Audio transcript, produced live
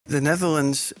The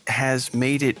Netherlands has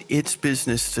made it its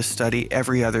business to study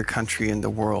every other country in the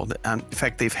world. In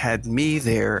fact, they've had me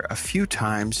there a few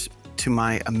times to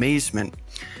my amazement.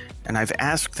 And I've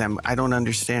asked them, I don't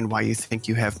understand why you think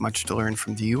you have much to learn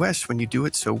from the US when you do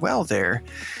it so well there.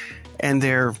 And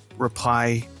their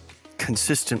reply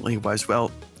consistently was,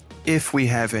 well, if we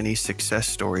have any success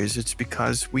stories, it's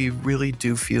because we really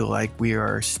do feel like we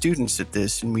are students at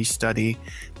this and we study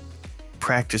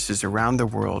practices around the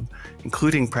world,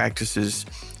 including practices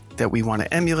that we want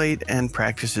to emulate and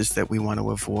practices that we want to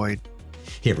avoid.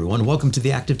 Hey everyone, welcome to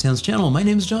the Active Towns channel. My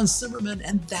name is John Simmerman,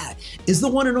 and that is the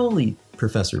one and only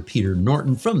Professor Peter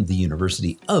Norton from the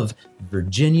University of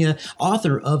Virginia,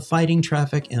 author of Fighting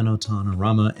Traffic and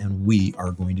Autonorama, and we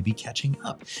are going to be catching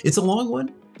up. It's a long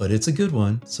one, but it's a good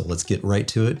one, so let's get right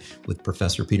to it with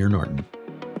Professor Peter Norton.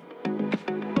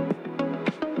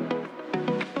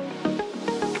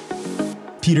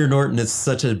 Peter Norton, it's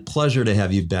such a pleasure to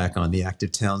have you back on the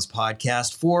Active Towns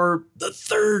podcast for the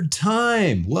third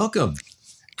time. Welcome.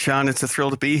 John, it's a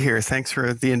thrill to be here. Thanks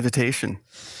for the invitation.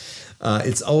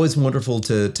 It's always wonderful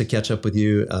to catch up with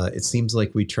you. It seems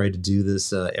like we try to do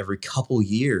this every couple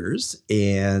years,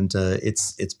 and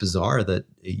it's bizarre that,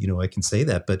 I can say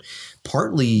that, but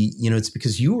partly, it's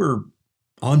because you were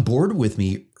on board with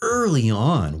me early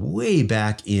on, way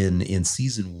back in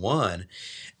season 1.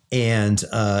 And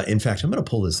in fact, I'm going to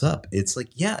pull this up. It's like,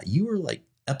 yeah, you were like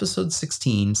episode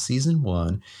 16, season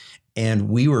 1, and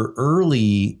we were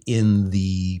early in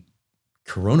the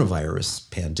coronavirus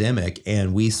pandemic,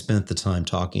 and we spent the time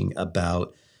talking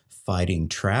about Fighting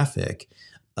Traffic,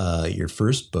 your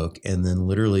first book, and then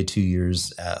literally 2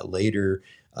 years later,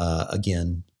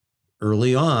 again,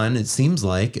 early on, it seems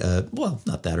like, well,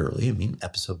 not that early. I mean,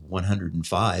 episode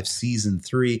 105, season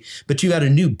 3, but you had a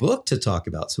new book to talk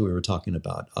about. So we were talking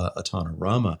about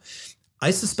Autonorama.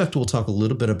 I suspect we'll talk a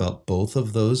little bit about both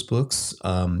of those books,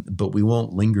 but we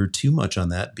won't linger too much on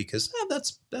that because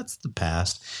that's the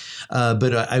past.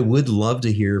 But I would love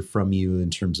to hear from you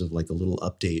in terms of like a little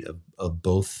update of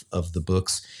both of the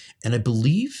books. And I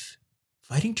believe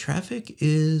Fighting Traffic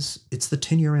it's the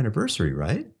 10-year anniversary,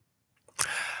 right?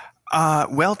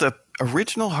 Well, the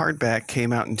original hardback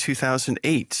came out in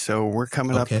 2008, so we're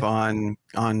coming up on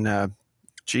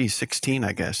 16,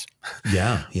 I guess.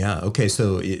 Yeah. Okay,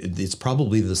 so it's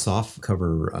probably the soft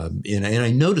cover, and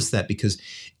I noticed that because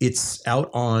it's out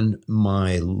on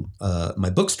my my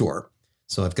bookstore.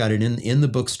 So I've got it in the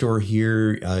bookstore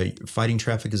here. Fighting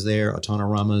Traffic is there.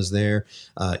 Autonorama is there.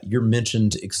 You're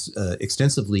mentioned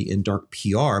extensively in Dark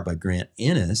PR by Grant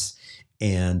Ennis.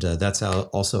 And that's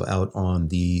also out on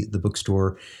the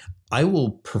bookstore. I will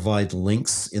provide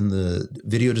links in the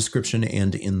video description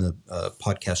and in the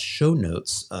podcast show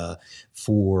notes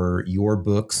for your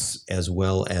books, as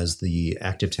well as the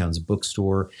Active Towns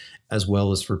bookstore, as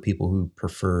well as for people who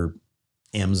prefer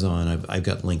Amazon. I've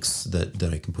got links that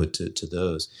I can put to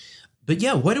those. But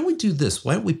yeah, why don't we do this?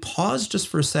 Why don't we pause just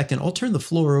for a second? I'll turn the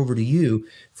floor over to you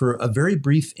for a very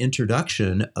brief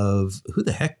introduction of who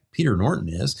the heck Peter Norton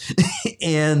is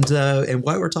and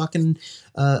why we're talking,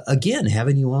 again,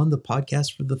 having you on the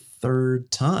podcast for the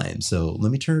third time. So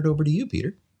let me turn it over to you,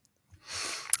 Peter.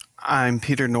 I'm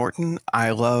Peter Norton. I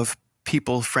love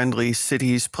people-friendly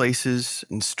cities, places,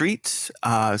 and streets.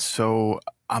 So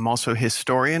I'm also a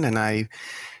historian, and I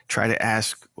try to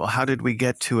ask, well, how did we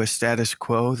get to a status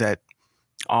quo that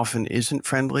often isn't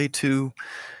friendly to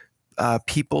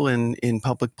people in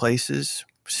public places,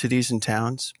 cities and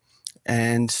towns?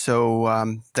 And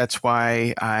so that's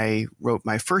why I wrote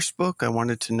my first book. I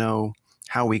wanted to know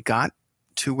how we got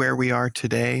to where we are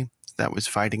today. That was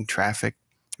Fighting Traffic.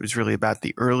 It was really about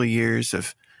the early years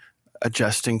of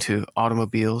adjusting to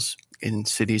automobiles in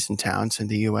cities and towns in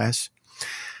the U.S.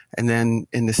 And then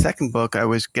in the second book, I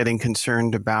was getting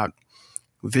concerned about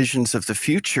visions of the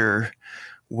future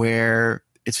where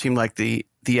it seemed like the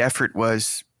effort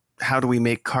was, how do we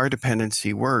make car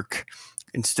dependency work,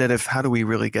 instead of how do we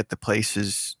really get the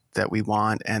places that we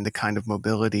want and the kind of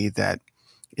mobility that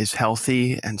is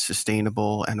healthy and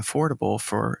sustainable and affordable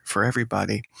for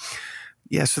everybody.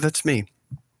 Yeah, so that's me.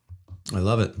 I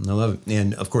love it.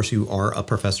 And of course, you are a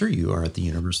professor. You are at the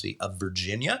University of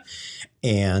Virginia,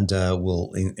 and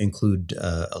we'll include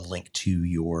a link to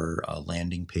your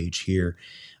landing page here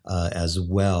as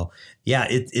well. Yeah,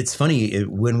 it's funny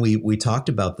when we talked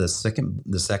about the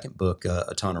second book,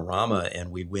 Autonorama,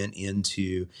 and we went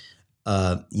into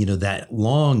that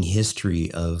long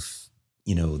history of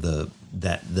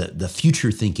the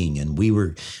future thinking, and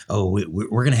we're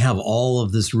going to have all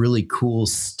of this really cool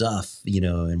stuff,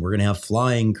 and we're going to have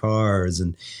flying cars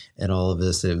and all of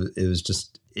this. It was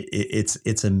just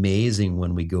it's amazing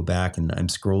when we go back, and I'm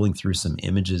scrolling through some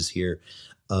images here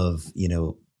of,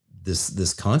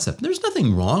 this concept. There's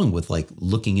nothing wrong with like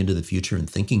looking into the future and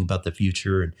thinking about the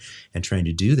future and trying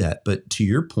to do that. But to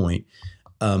your point,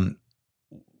 um,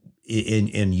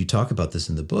 and you talk about this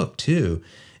in the book too,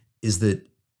 is that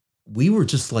we were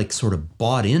just like sort of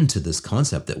bought into this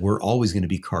concept that we're always going to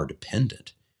be car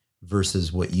dependent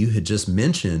versus what you had just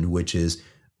mentioned, which is,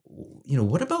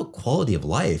 what about quality of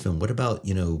life? And what about,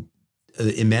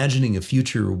 imagining a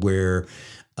future where,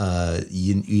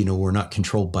 we're not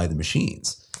controlled by the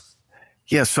machines?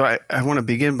 Yeah, so I want to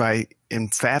begin by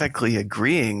emphatically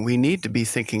agreeing we need to be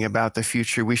thinking about the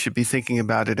future. We should be thinking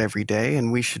about it every day,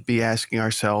 and we should be asking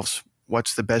ourselves,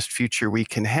 what's the best future we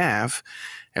can have?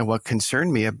 And what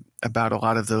concerned me about a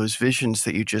lot of those visions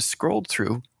that you just scrolled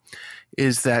through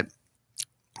is that,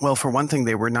 well, for one thing,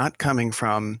 they were not coming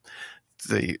from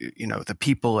the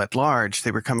people at large.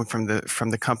 They were coming from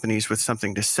the companies with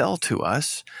something to sell to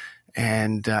us.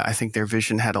 And I think their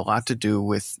vision had a lot to do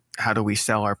with how do we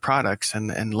sell our products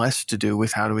and less to do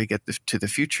with how do we get to the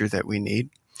future that we need.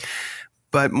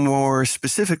 But more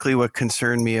specifically, what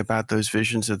concerned me about those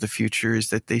visions of the future is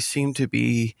that they seem to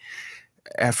be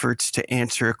efforts to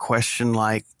answer a question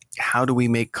like, how do we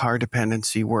make car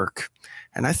dependency work?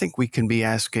 And I think we can be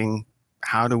asking,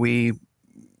 how do we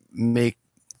make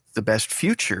the best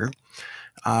future,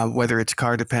 whether it's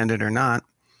car dependent or not?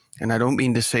 And I don't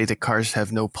mean to say that cars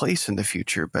have no place in the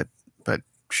future, but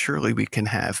surely we can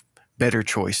have better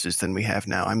choices than we have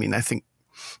now. I mean, I think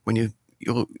when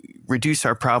you'll reduce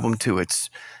our problem to its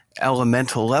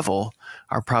elemental level,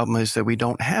 our problem is that we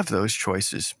don't have those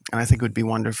choices. And I think it would be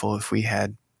wonderful if we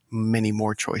had many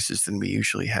more choices than we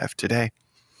usually have today.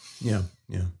 Yeah,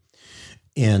 yeah.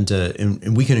 And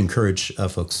we can encourage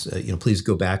folks, please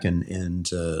go back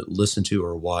and listen to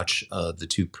or watch the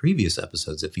two previous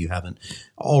episodes if you haven't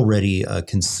already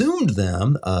consumed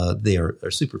them. They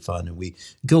are super fun, and we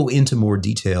go into more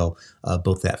detail,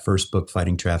 both that first book,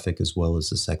 Fighting Traffic, as well as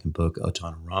the second book,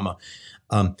 Autonorama.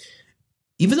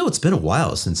 Even though it's been a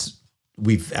while since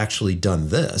we've actually done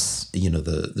this,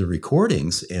 the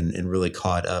recordings and really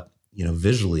caught up,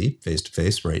 visually, face to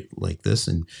face, right, like this,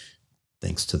 and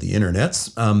thanks to the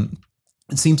internets,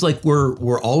 it seems like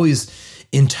we're always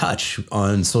in touch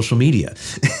on social media.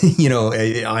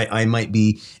 I might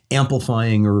be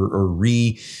amplifying or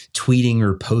retweeting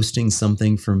or posting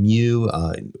something from you.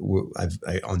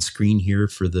 On screen here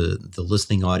for the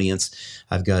listening audience,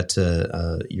 I've got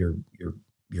your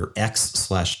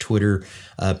X/Twitter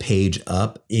page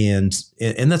up, and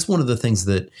that's one of the things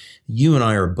that you and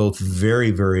I are both very,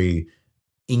 very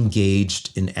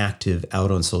engaged and active out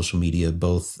on social media,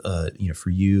 both, for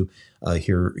you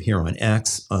here on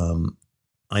X.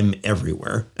 I'm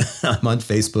everywhere. I'm on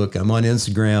Facebook. I'm on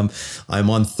Instagram. I'm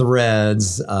on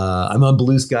Threads. I'm on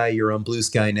Blue Sky. You're on Blue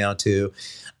Sky now too.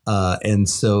 And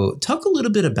so talk a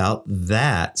little bit about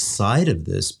that side of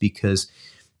this, because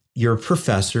you're a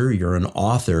professor, you're an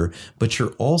author, but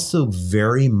you're also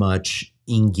very much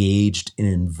engaged and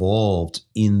involved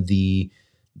in the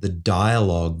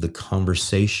dialogue, the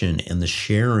conversation, and the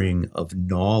sharing of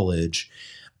knowledge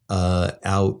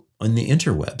out on the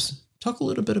interwebs. Talk a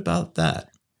little bit about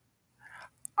that.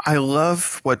 I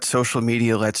love what social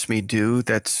media lets me do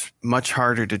that's much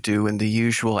harder to do in the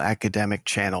usual academic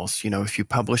channels. If you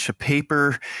publish a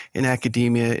paper in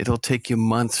academia, it'll take you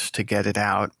months to get it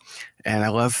out. And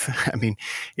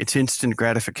it's instant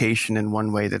gratification in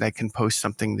one way that I can post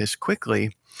something this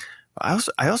quickly. I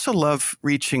also love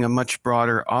reaching a much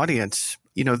broader audience.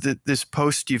 This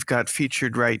post you've got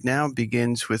featured right now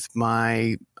begins with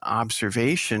my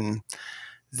observation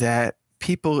that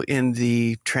people in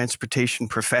the transportation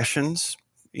professions,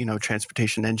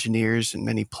 transportation engineers and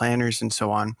many planners and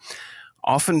so on,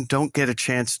 often don't get a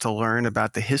chance to learn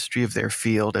about the history of their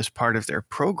field as part of their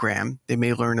program. They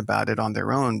may learn about it on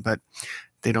their own, but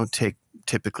they don't take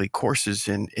typically courses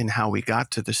in how we got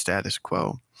to the status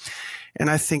quo. And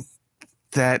I think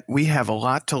that we have a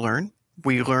lot to learn.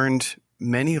 We learned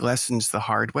many lessons the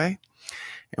hard way.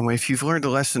 And if you've learned a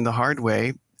lesson the hard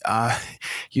way,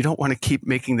 you don't want to keep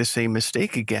making the same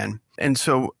mistake again. And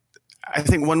so I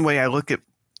think one way I look at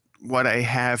what I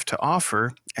have to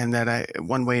offer, and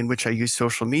one way in which I use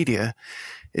social media,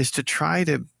 is to try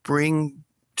to bring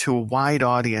to a wide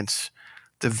audience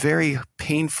the very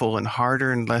painful and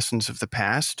hard-earned lessons of the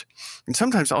past, and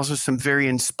sometimes also some very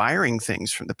inspiring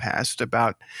things from the past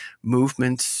about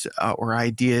movements or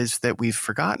ideas that we've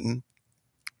forgotten,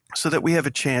 so that we have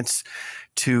a chance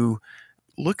to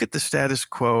look at the status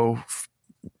quo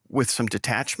with some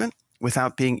detachment,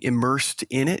 without being immersed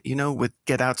in it,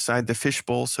 get outside the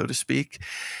fishbowl, so to speak,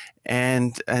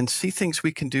 and see things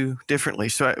we can do differently.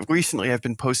 So recently I've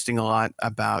been posting a lot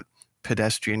about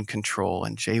pedestrian control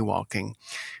and jaywalking,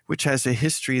 which has a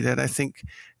history that I think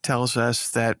tells us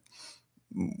that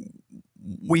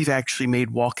we've actually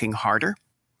made walking harder.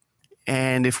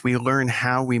 And if we learn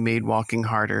how we made walking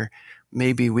harder,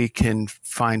 maybe we can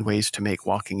find ways to make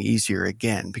walking easier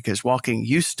again, because walking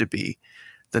used to be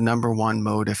the number one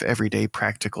mode of everyday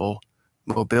practical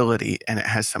mobility, and it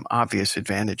has some obvious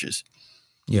advantages.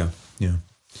 Yeah, yeah.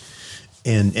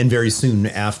 And very soon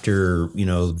after,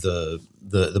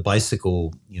 the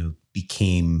bicycle,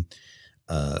 became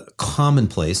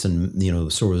commonplace,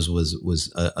 and sort of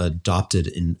was adopted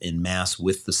in mass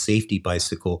with the safety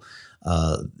bicycle.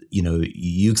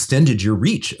 You extended your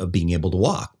reach of being able to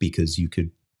walk, because you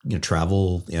could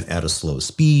travel at a slow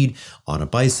speed on a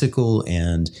bicycle,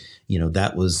 and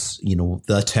that was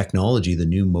the technology, the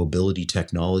new mobility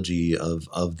technology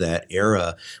of that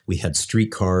era. We had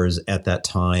streetcars at that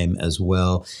time as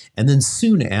well, and then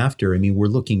soon after, I mean, we're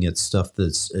looking at stuff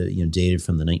that's dated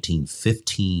from the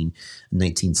 1915,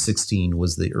 1916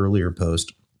 was the earlier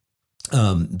post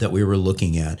that we were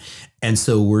looking at. And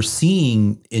so we're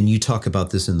seeing, and you talk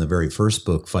about this in the very first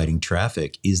book, Fighting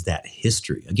Traffic, is that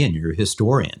history. Again, you're a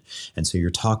historian. And so you're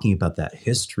talking about that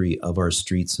history of our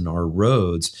streets and our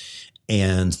roads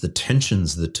and the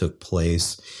tensions that took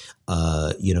place,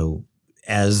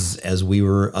 as we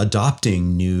were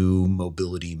adopting new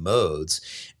mobility modes.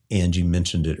 And you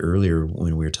mentioned it earlier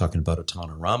when we were talking about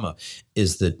Autonorama,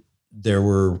 is that there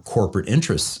were corporate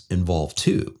interests involved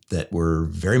too, that were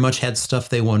very much had stuff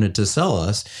they wanted to sell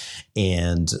us.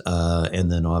 And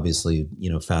then obviously,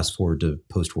 fast forward to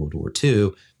post World War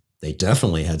II, they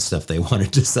definitely had stuff they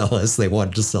wanted to sell us. They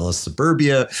wanted to sell us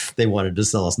suburbia. They wanted to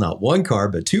sell us not one car,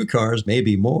 but two cars,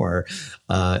 maybe more,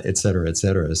 et cetera, et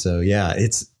cetera. So yeah,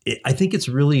 I think it's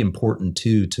really important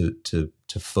too, to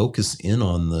focus in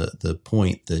on the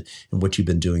point that, and what you've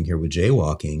been doing here with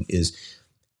jaywalking is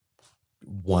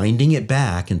winding it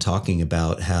back and talking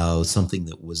about how something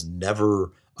that was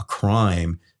never a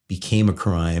crime became a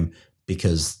crime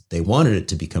because they wanted it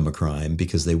to become a crime,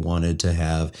 because they wanted to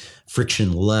have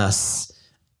frictionless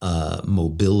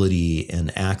mobility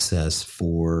and access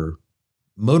for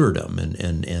motordom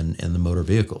and the motor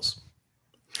vehicles.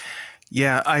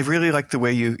 Yeah, I really like the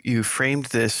way you framed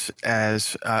this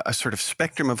as a sort of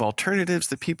spectrum of alternatives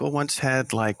that people once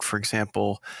had. Like, for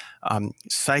example,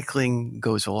 cycling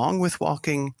goes along with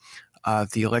walking.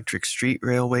 The electric street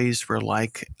railways were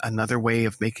like another way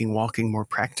of making walking more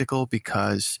practical,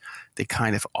 because they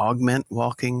kind of augment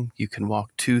walking. You can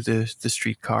walk to the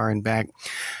streetcar and back.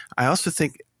 I also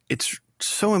think it's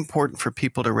so important for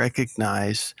people to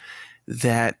recognize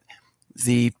that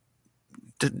the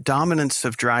dominance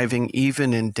of driving,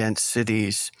 even in dense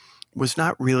cities, was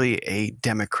not really a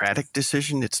democratic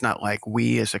decision. It's not like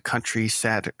we as a country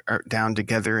sat down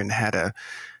together and had a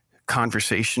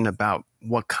conversation about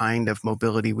what kind of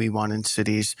mobility we want in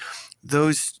cities.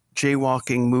 Those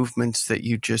jaywalking movements that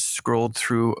you just scrolled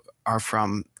through are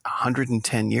from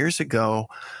 110 years ago,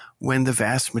 when the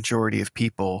vast majority of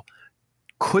people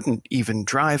couldn't even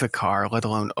drive a car, let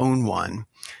alone own one,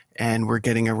 and were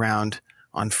getting around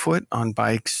on foot, on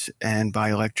bikes, and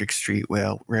by electric street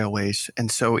railways.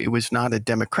 And so it was not a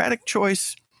democratic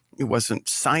choice. It wasn't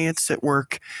science at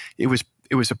work. It was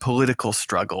a political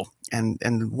struggle.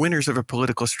 And winners of a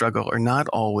political struggle are not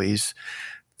always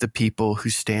the people who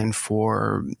stand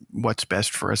for what's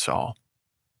best for us all.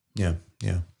 Yeah,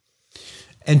 yeah.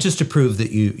 And just to prove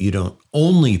that you don't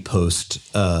only post,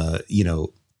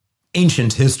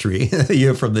 ancient history,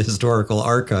 from the historical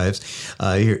archives.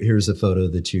 Here's a photo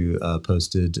that you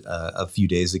posted a few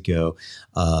days ago,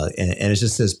 and it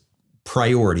just says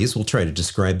priorities. We'll try to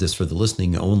describe this for the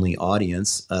listening only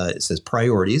audience. It says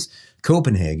priorities,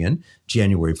 Copenhagen,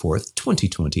 January 4th,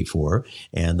 2024.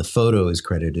 And the photo is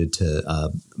credited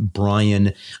to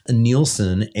Brian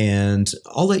Nielsen. And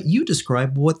I'll let you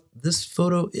describe what this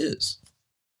photo is.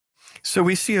 So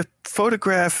we see a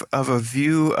photograph of a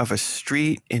view of a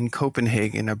street in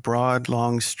Copenhagen, a broad,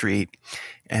 long street.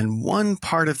 And one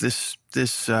part of this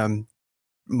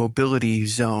mobility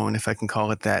zone, if I can call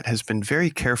it that, has been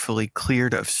very carefully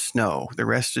cleared of snow. The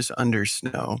rest is under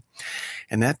snow.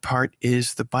 And that part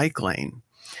is the bike lane.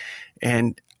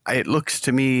 And it looks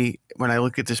to me, when I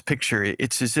look at this picture,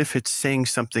 it's as if it's saying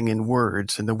something in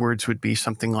words. And the words would be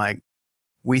something like,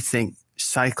 we think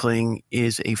cycling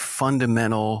is a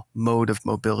fundamental mode of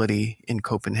mobility in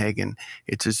Copenhagen.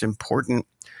 It's as important,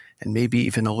 and maybe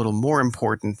even a little more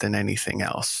important, than anything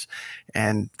else.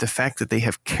 And the fact that they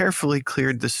have carefully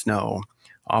cleared the snow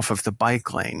off of the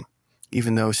bike lane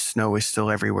even though snow is still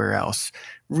everywhere else,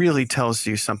 really tells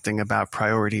you something about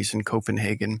priorities in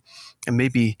Copenhagen and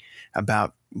maybe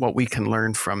about what we can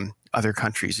learn from other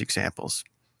countries' examples.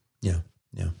 Yeah,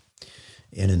 yeah.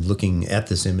 And in looking at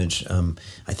this image,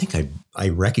 I think I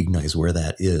recognize where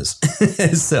that is.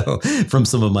 So from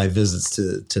some of my visits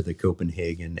to the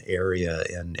Copenhagen area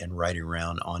and riding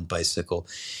around on bicycle,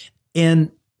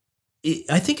 and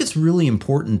I think it's really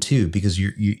important too, because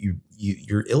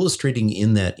you're illustrating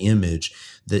in that image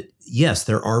that yes,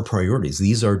 there are priorities.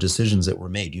 These are decisions that were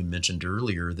made. You mentioned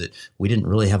earlier that we didn't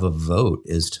really have a vote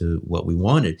as to what we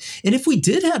wanted, and if we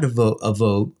did have a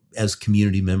vote as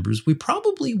community members, we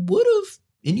probably would have.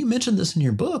 And you mentioned this in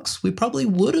your books. We probably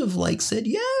would have said,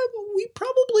 yeah, we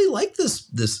probably like this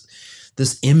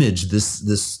image, this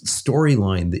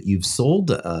storyline that you've sold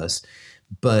to us,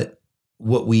 but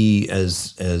what we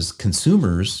as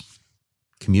consumers,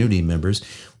 community members,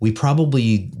 we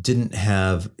probably didn't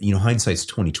have, hindsight's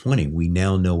 2020. We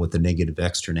now know what the negative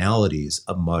externalities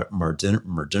of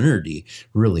modernity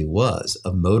really was,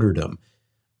 of Motordom.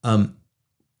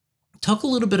 Talk a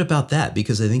little bit about that,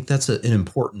 because I think that's an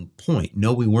important point.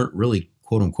 No, we weren't really,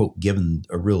 quote unquote, given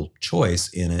a real choice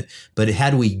in it, but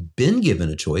had we been given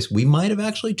a choice, we might have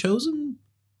actually chosen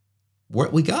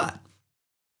what we got.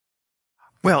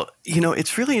 Well,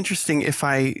 it's really interesting if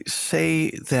I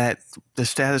say that the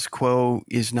status quo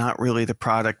is not really the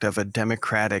product of a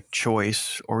democratic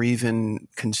choice or even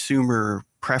consumer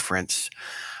preference.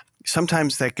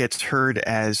 Sometimes that gets heard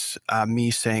as me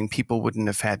saying people wouldn't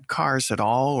have had cars at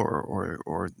all,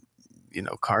 or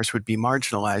cars would be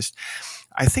marginalized.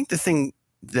 I think there's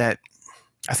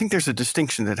a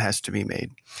distinction that has to be made.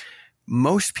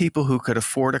 Most people who could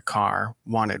afford a car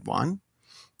wanted one,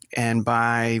 and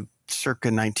by circa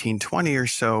 1920 or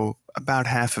so, about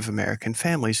half of American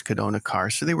families could own a car,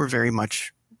 so they were very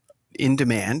much in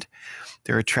demand.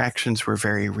 Their attractions were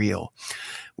very real.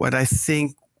 What I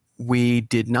think we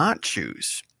did not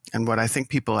choose, and what I think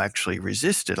people actually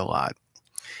resisted a lot,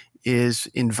 is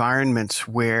environments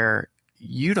where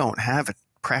you don't have a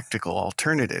practical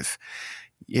alternative.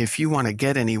 If you want to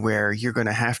get anywhere, you're going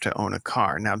to have to own a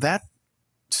car. Now, that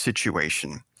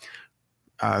situation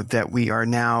that we are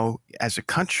now as a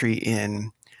country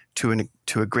in to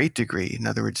a great degree, in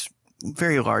other words, a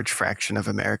very large fraction of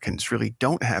Americans really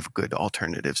don't have good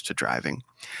alternatives to driving.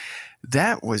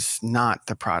 That was not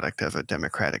the product of a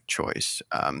democratic choice.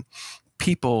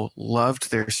 People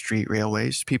loved their street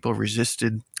railways. People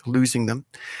resisted losing them.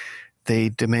 They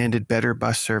demanded better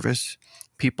bus service.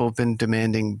 People have been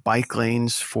demanding bike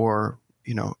lanes for,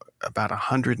 about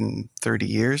 130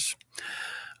 years.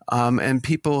 And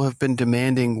people have been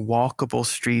demanding walkable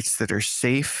streets that are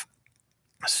safe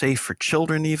for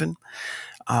children even.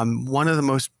 One of the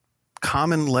most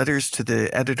common letters to the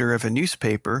editor of a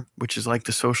newspaper, which is like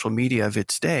the social media of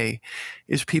its day,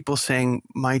 is people saying,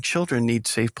 my children need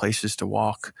safe places to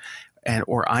walk,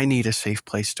 or I need a safe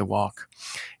place to walk.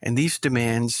 And these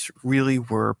demands really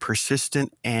were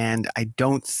persistent, and I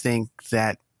don't think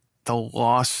that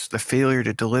the failure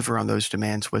to deliver on those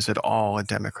demands was at all a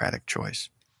democratic choice.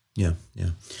 Yeah,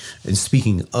 yeah. And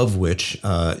speaking of which,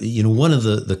 one of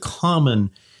the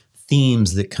common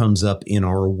themes that comes up in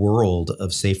our world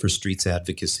of safer streets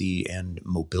advocacy and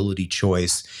mobility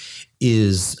choice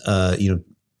is,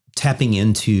 tapping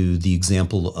into the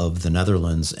example of the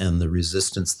Netherlands and the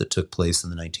resistance that took place in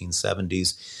the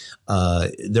 1970s.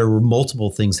 There were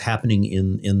multiple things happening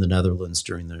in the Netherlands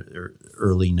during the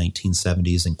early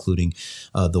 1970s, including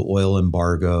the oil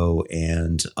embargo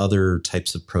and other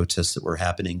types of protests that were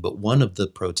happening. But one of the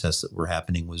protests that were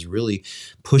happening was really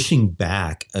pushing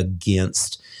back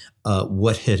against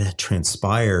what had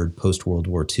transpired post-World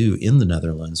War II in the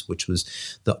Netherlands, which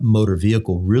was the motor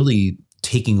vehicle really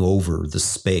taking over the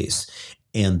space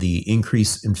and the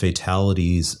increase in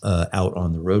fatalities out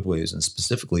on the roadways, and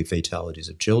specifically fatalities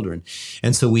of children.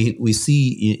 And so we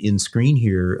see in screen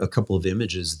here a couple of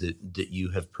images that you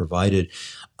have provided.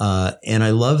 And I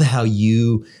love how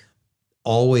you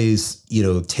always,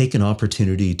 take an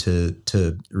opportunity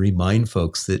to remind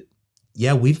folks that,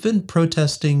 yeah, we've been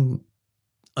protesting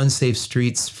unsafe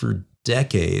streets for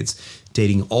decades,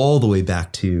 dating all the way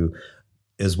back to,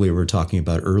 as we were talking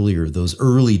about earlier, those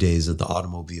early days of the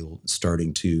automobile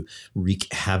starting to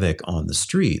wreak havoc on the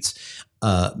streets.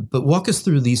 But walk us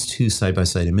through these two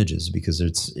side-by-side images, because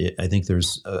I think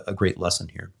there's a great lesson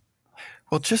here.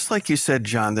 Well, just like you said,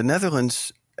 John, the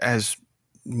Netherlands, as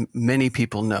many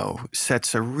people know,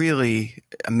 sets a really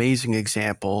amazing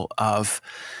example of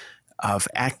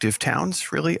active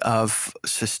towns, really, of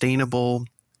sustainable,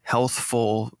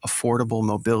 healthful, affordable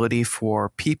mobility for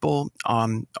people.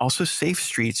 Also safe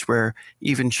streets where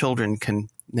even children can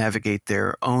navigate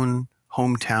their own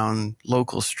hometown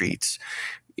local streets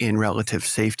in relative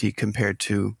safety compared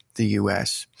to the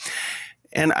US.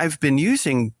 And I've been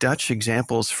using Dutch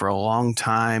examples for a long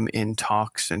time in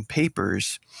talks and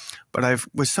papers, but I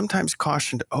was sometimes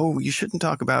cautioned, oh, you shouldn't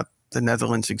talk about the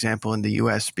Netherlands example in the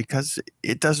US because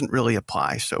it doesn't really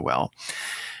apply so well.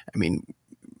 I mean,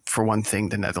 for one thing,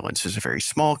 the Netherlands is a very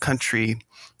small country,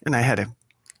 and I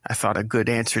thought a good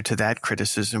answer to that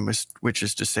criticism which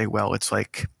is to say, well, it's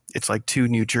like two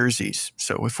New Jerseys.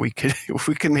 So if we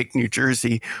could make New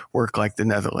Jersey work like the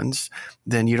Netherlands,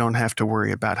 then you don't have to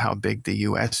worry about how big the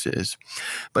US is.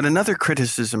 But another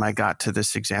criticism I got to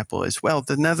this example is, well,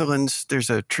 the Netherlands, there's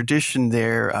a tradition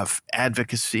there of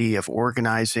advocacy, of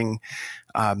organizing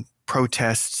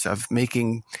protests, of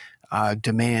making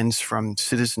demands from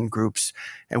citizen groups,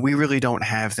 and we really don't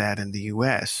have that in the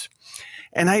US.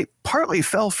 And I partly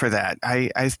fell for that.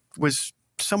 I was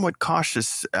somewhat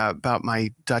cautious about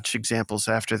my Dutch examples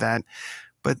after that,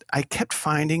 but I kept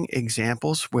finding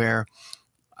examples where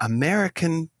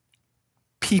American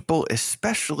people,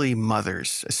 especially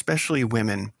mothers, especially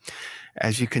women,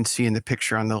 as you can see in the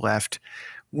picture on the left,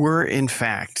 were in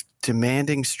fact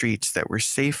demanding streets that were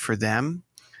safe for them,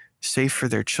 safe for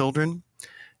their children.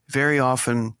 Very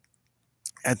often,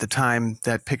 at the time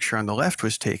that picture on the left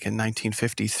was taken,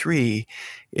 1953,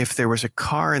 if there was a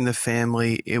car in the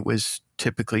family, it was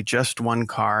typically just one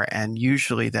car, and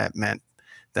usually that meant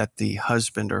that the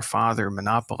husband or father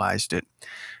monopolized it.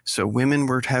 So women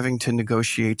were having to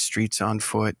negotiate streets on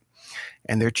foot,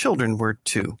 and their children were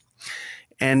too.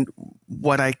 And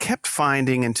what I kept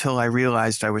finding until I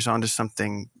realized I was onto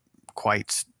something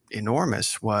quite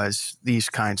enormous was these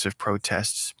kinds of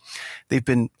protests. They've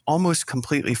been almost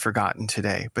completely forgotten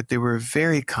today, but they were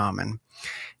very common.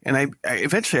 And I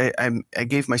eventually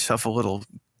gave myself a little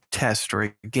test or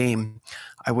a game.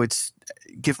 I would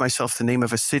give myself the name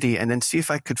of a city and then see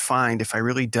if I could find, if I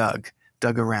really dug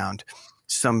around,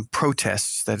 some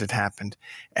protests that had happened.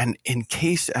 And in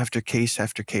case after case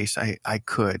after case, I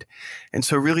could. And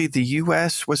so really the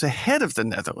US was ahead of the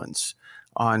Netherlands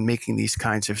on making these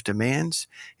kinds of demands.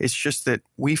 It's just that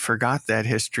we forgot that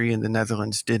history and the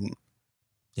Netherlands didn't.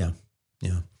 Yeah.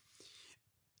 Yeah.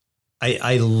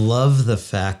 I love the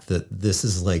fact that this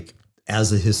is like,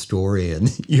 as a historian,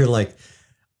 you're like,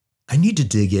 I need to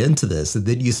dig into this. And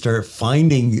then you start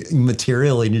finding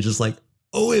material and you're just like,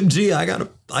 OMG, I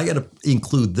gotta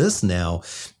include this now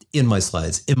in my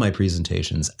slides, in my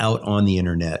presentations, out on the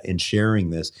internet and sharing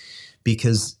this.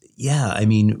 Because yeah, I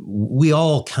mean, we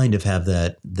all kind of have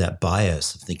that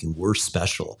bias of thinking we're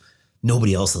special.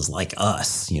 Nobody else is like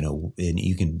us, and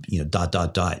you can,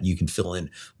 you can fill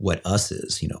in what us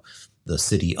is, the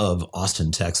city of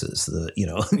Austin, Texas,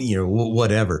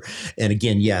 whatever. And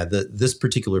again, yeah, this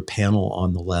particular panel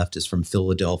on the left is from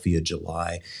Philadelphia,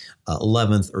 July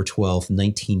 11th or 12th,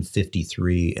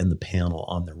 1953. And the panel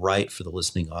on the right for the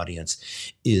listening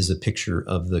audience is a picture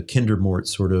of the Kindermort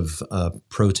sort of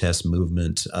protest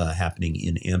movement happening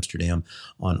in Amsterdam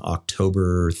on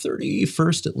October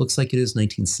 31st. It looks like it is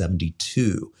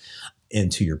 1972.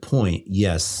 And to your point,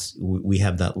 yes, we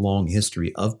have that long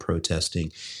history of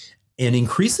protesting. And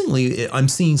increasingly, I'm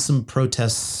seeing some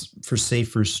protests for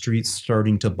safer streets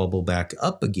starting to bubble back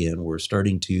up again. We're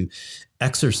starting to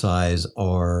exercise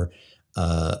our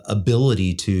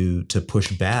ability to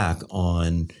push back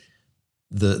on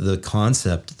the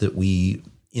concept that we,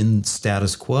 in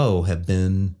status quo, have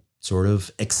been sort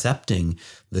of accepting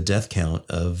the death count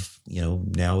of,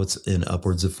 now it's in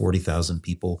upwards of 40,000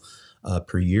 people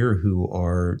per year who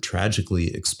are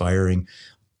tragically expiring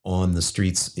on the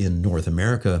streets in North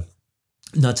America.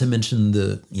 Not to mention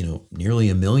the, nearly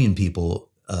 1 million people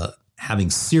having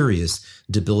serious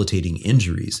debilitating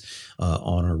injuries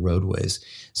on our roadways.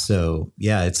 So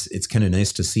yeah, it's kind of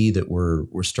nice to see that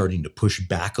we're starting to push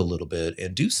back a little bit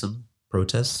and do some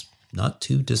protests not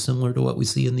too dissimilar to what we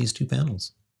see in these two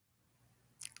panels.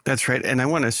 That's right. And I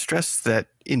want to stress that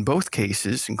in both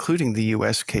cases, including the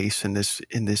US case in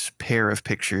this pair of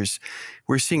pictures,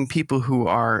 we're seeing people who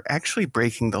are actually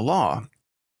breaking the law.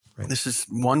 Right. This is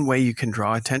one way you can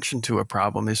draw attention to a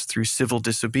problem is through civil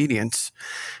disobedience.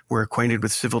 We're acquainted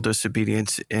with civil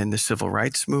disobedience in the civil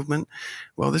rights movement.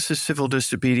 Well, this is civil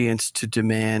disobedience to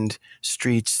demand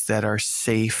streets that are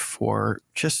safe for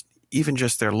even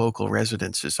just their local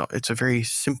residents. It's a very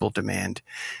simple demand.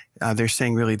 They're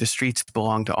saying really the streets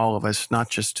belong to all of us, not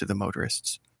just to the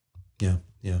motorists. Yeah,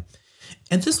 yeah.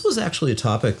 And this was actually a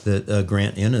topic that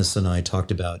Grant Ennis and I talked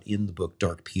about in the book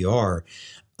Dark PR.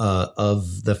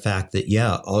 Of the fact that,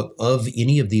 of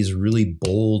any of these really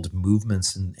bold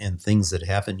movements and things that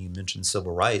happen, you mentioned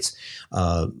civil rights,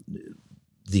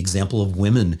 the example of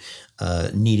women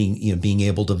needing, being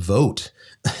able to vote.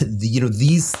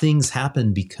 These things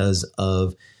happen because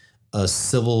of a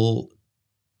civil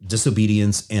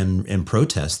disobedience and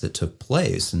protest that took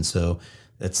place. And so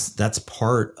that's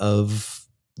part of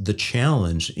the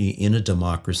challenge in a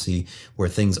democracy where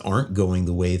things aren't going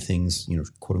the way things,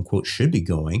 quote unquote, should be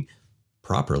going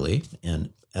properly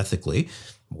and ethically,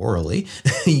 morally.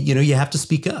 You have to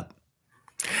speak up.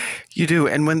 You do.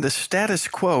 And when the status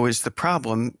quo is the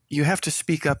problem, you have to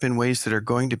speak up in ways that are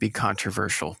going to be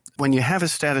controversial. When you have a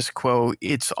status quo,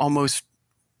 it's almost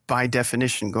by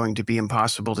definition going to be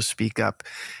impossible to speak up,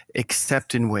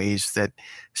 except in ways that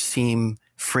seem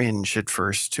fringe at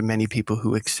first to many people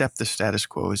who accept the status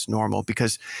quo as normal,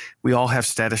 because we all have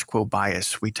status quo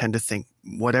bias. We tend to think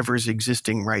whatever is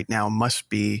existing right now must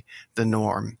be the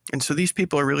norm. And so these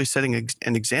people are really setting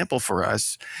an example for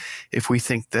us if we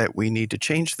think that we need to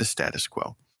change the status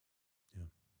quo.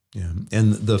 Yeah.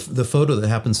 And the photo that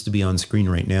happens to be on screen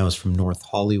right now is from North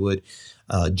Hollywood,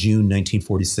 June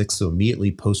 1946, so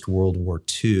immediately post World War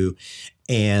II,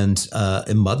 and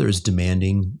mothers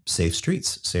demanding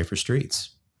safer streets.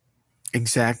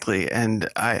 Exactly. And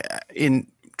in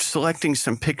selecting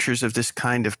some pictures of this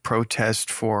kind of protest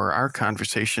for our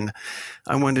conversation,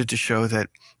 I wanted to show that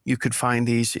you could find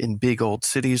these in big old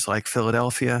cities like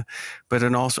Philadelphia, but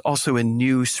also in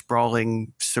new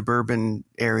sprawling suburban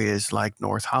areas like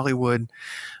North Hollywood.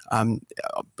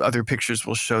 Other pictures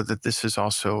will show that this is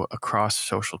also across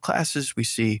social classes. We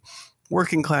see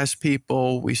working class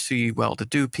people, we see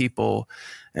well-to-do people,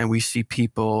 and we see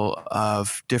people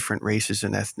of different races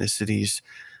and ethnicities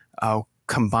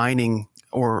combining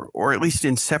or at least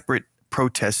in separate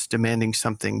protests demanding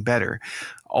something better.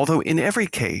 Although in every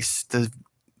case, the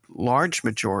large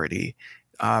majority,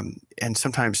 and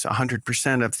sometimes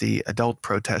 100% of the adult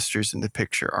protesters in the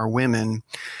picture are women,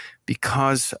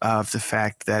 because of the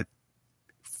fact that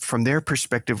from their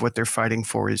perspective, what they're fighting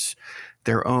for is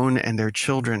their own and their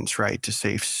children's right to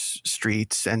safe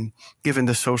streets. And given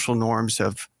the social norms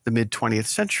of the mid-20th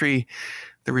century,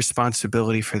 the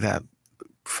responsibility for that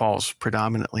falls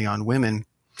predominantly on women.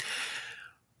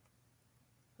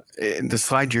 The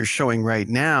slide you're showing right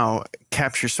now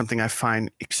captures something I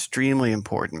find extremely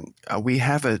important. We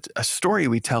have a story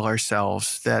we tell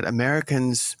ourselves that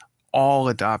Americans all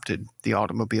adopted the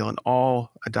automobile and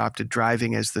all adopted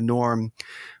driving as the norm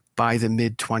by the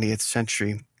mid-20th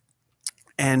century.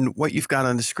 And what you've got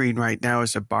on the screen right now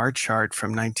is a bar chart from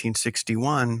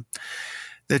 1961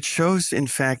 that shows, in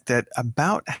fact, that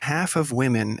about half of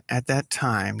women at that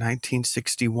time,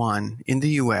 1961, in the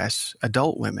US,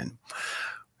 adult women,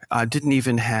 didn't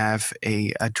even have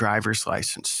a driver's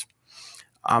license.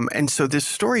 And so this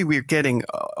story we're getting,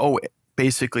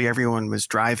 basically everyone was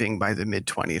driving by the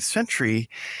mid-20th century,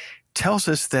 tells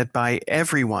us that by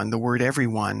everyone, the word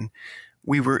everyone,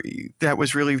 that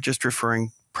was really just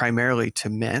referring primarily to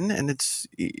men. And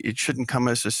it shouldn't come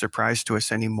as a surprise to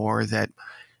us anymore that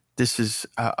this is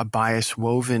a bias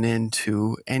woven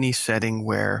into any setting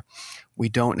where we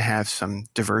don't have some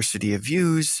diversity of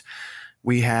views.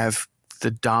 We have the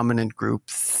dominant group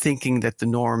thinking that the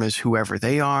norm is whoever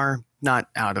they are, not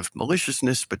out of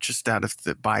maliciousness, but just out of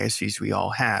the biases we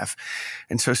all have.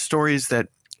 And so stories that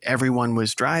everyone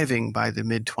was driving by the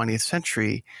mid-20th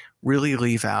century really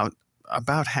leave out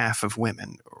about half of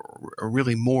women, or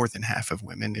really more than half of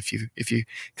women, if you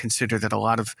consider that a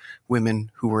lot of women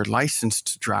who were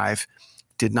licensed to drive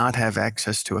did not have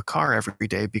access to a car every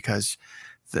day because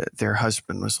their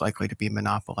husband was likely to be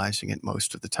monopolizing it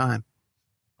most of the time.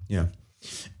 Yeah.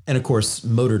 And of course,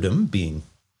 Motordom, being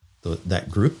that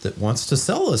group that wants to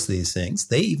sell us these things,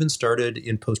 they even started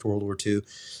in post-World War II,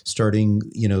 starting,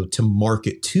 to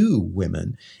market to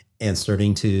women and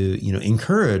starting to,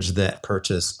 encourage that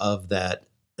purchase of that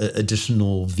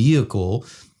additional vehicle.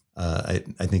 I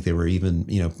think they were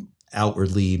even,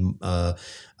 outwardly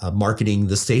marketing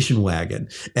the station wagon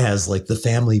as like the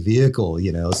family vehicle,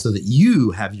 so that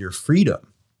you have your freedom.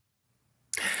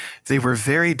 They were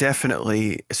very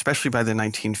definitely, especially by the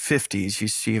 1950s, you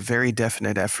see a very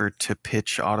definite effort to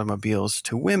pitch automobiles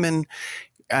to women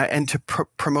and to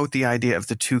promote the idea of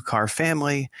the two-car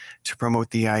family, to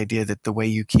promote the idea that the way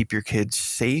you keep your kids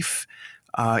safe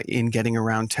in getting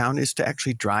around town is to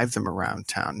actually drive them around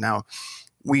town. Now,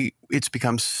 it's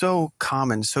become so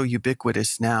common, so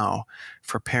ubiquitous now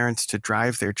for parents to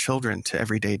drive their children to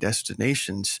everyday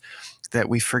destinations that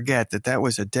we forget that that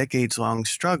was a decades-long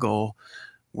struggle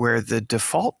where the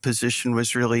default position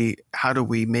was really, how do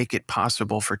we make it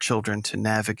possible for children to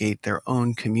navigate their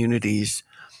own communities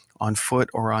on foot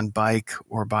or on bike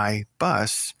or by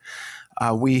bus?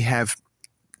 We have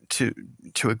to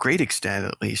a great extent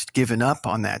at least, given up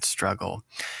on that struggle.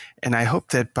 And I hope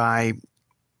that by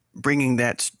bringing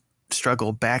that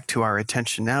struggle back to our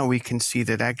attention now, we can see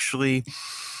that actually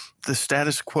the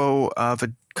status quo of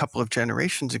a couple of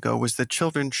generations ago was that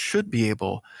children should be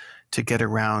able to get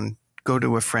around, go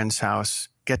to a friend's house,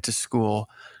 get to school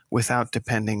without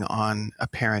depending on a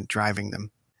parent driving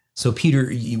them. So, Peter,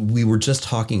 we were just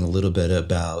talking a little bit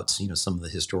about, some of the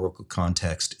historical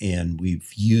context, and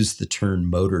we've used the term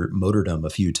motordom a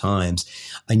few times.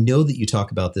 I know that you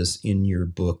talk about this in your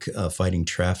book, Fighting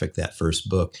Traffic, that first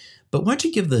book, but why don't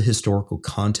you give the historical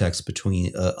context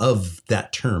of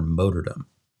that term, motordom?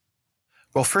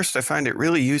 Well, first, I find it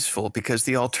really useful because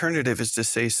the alternative is to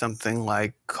say something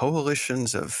like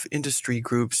coalitions of industry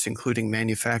groups, including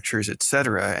manufacturers, et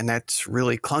cetera, and that's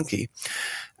really clunky.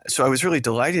 So I was really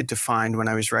delighted to find when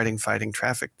I was writing Fighting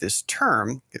Traffic this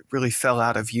term. It really fell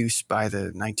out of use by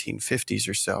the 1950s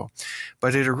or so,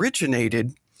 but it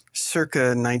originated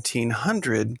circa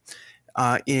 1900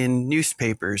 in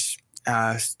newspapers.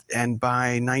 And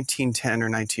by 1910 or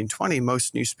 1920,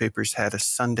 most newspapers had a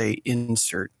Sunday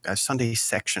insert, a Sunday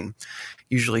section,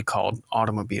 usually called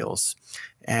automobiles.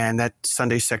 And that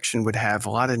Sunday section would have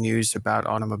a lot of news about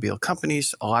automobile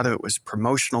companies. A lot of it was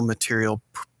promotional material,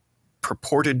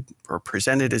 purported or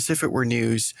presented as if it were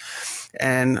news.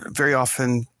 And very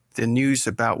often the news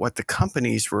about what the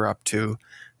companies were up to,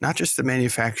 not just the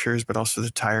manufacturers, but also the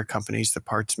tire companies, the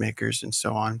parts makers, and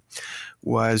so on,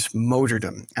 was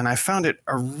motordom. And I found it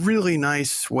a really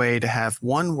nice way to have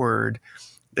one word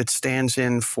that stands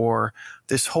in for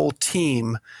this whole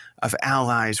team of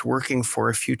allies working for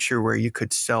a future where you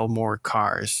could sell more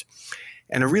cars.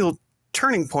 And a real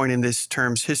turning point in this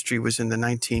term's history was in the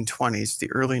 1920s,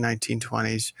 the early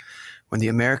 1920s, when the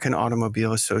American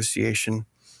Automobile Association,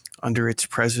 under its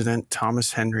president,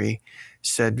 Thomas Henry,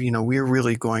 said, we're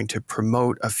really going to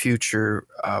promote a future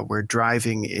where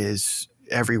driving is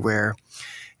everywhere.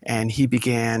 And he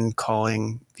began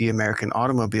calling the American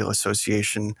Automobile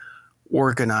Association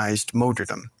organized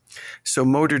motordom. So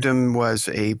motordom was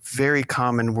a very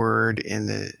common word in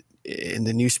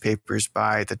the newspapers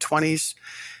by the 20s.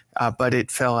 But it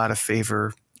fell out of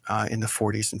favor in the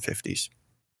 40s and 50s.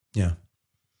 Yeah.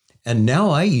 And now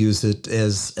I use it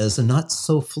as a not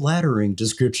so flattering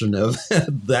description of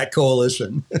that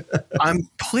coalition. I'm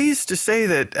pleased to say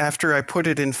that after I put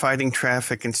it in Fighting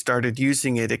Traffic and started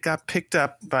using it, it got picked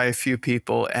up by a few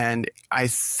people. And I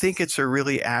think it's a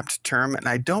really apt term. And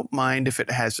I don't mind if it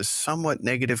has a somewhat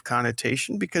negative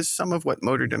connotation, because some of what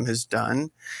motordom has done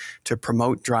to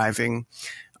promote driving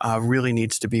really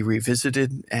needs to be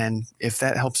revisited. And if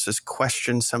that helps us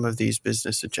question some of these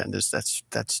business agendas,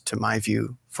 that's to my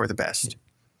view, for the best.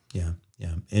 Yeah.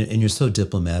 Yeah. And you're so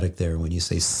diplomatic there when you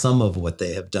say some of what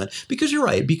they have done, because you're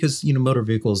right, because, motor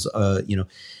vehicles,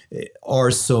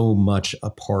 are so much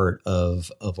a part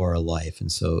of our life.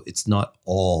 And so it's not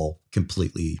all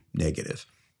completely negative.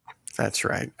 That's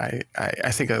right.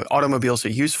 I think an automobile is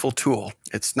a useful tool.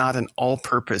 It's not an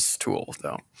all-purpose tool,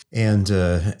 though. And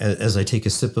as I take a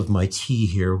sip of my tea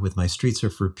here with my Streets Are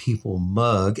for People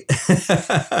mug,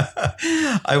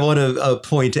 I want to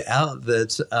point out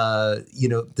that,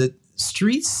 that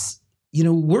streets,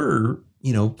 were,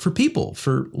 for people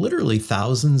for literally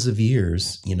thousands of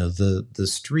years. The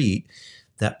street,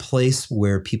 that place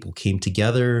where people came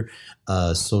together,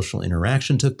 social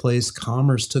interaction took place,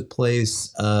 commerce took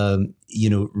place,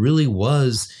 really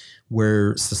was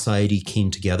where society came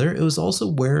together. It was also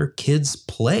where kids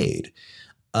played.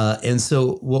 And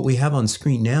so what we have on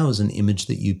screen now is an image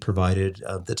that you provided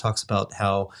that talks about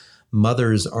how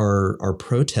mothers are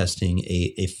protesting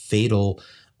a fatal,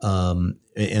 and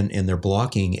they're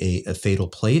blocking a fatal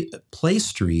play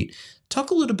street. Talk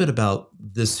a little bit about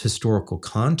this historical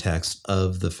context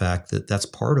of the fact that that's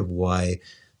part of why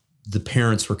the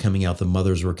parents were coming out, the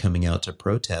mothers were coming out to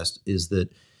protest, is that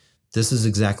this is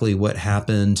exactly what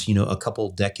happened, a couple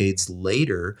decades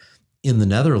later in the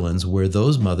Netherlands, where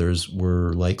those mothers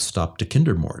were like stopped to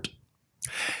kindermoord.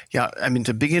 Yeah, I mean,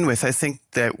 to begin with, I think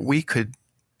that we could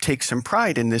take some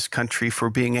pride in this country for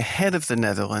being ahead of the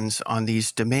Netherlands on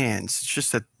these demands. It's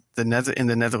just that in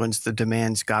the Netherlands, the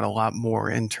demands got a lot more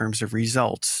in terms of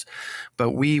results.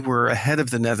 But we were ahead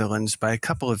of the Netherlands by a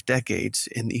couple of decades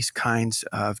in these kinds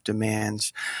of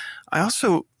demands. I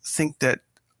also think that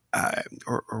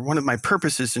or one of my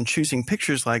purposes in choosing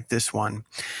pictures like this one,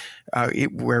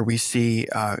 where we see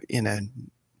in a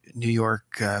New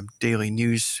York Daily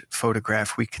News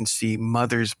photograph, we can see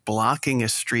mothers blocking a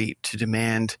street to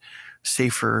demand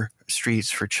safer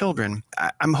streets for children.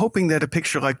 I'm hoping that a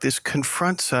picture like this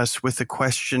confronts us with the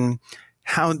question,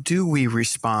 how do we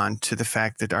respond to the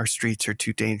fact that our streets are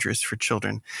too dangerous for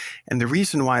children? And the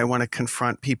reason why I want to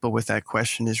confront people with that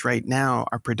question is right now,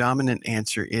 our predominant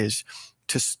answer is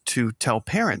to tell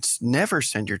parents, never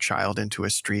send your child into a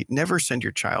street, never send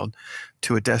your child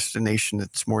to a destination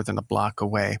that's more than a block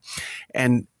away.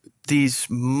 And these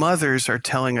mothers are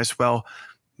telling us, well,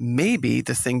 maybe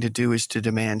the thing to do is to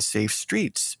demand safe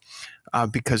streets,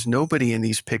 because nobody in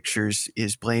these pictures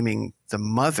is blaming the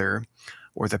mother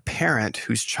or the parent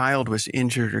whose child was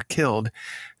injured or killed.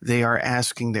 They are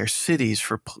asking their cities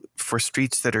for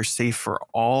streets that are safe for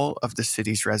all of the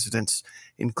city's residents,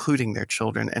 including their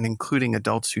children and including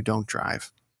adults who don't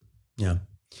drive. Yeah.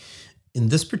 In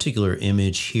this particular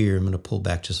image here, I'm going to pull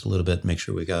back just a little bit, make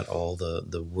sure we got all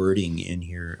the wording in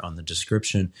here on the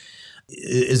description,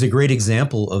 is a great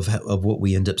example of what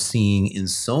we end up seeing in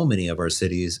so many of our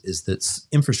cities is that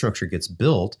infrastructure gets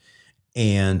built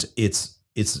and it's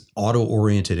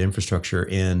auto-oriented infrastructure.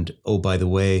 And, oh, by the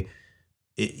way,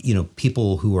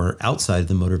 people who are outside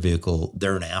the motor vehicle,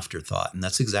 they're an afterthought. And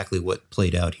that's exactly what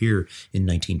played out here in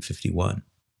 1951.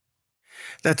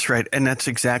 That's right. And that's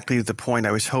exactly the point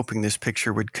I was hoping this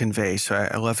picture would convey. So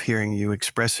I love hearing you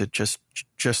express it just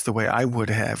the way I would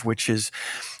have, which is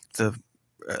the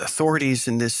authorities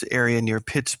in this area near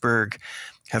Pittsburgh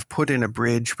have put in a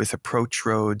bridge with approach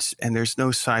roads, and there's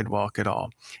no sidewalk at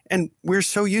all. And we're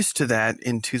so used to that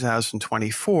in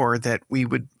 2024 that we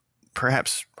would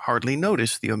perhaps hardly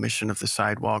notice the omission of the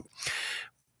sidewalk.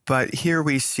 But here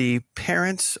we see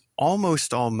parents,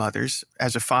 almost all mothers.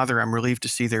 As a father, I'm relieved to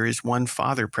see there is one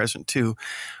father present too,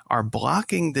 are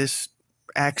blocking this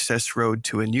access road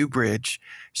to a new bridge,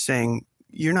 saying,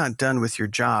 you're not done with your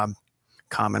job,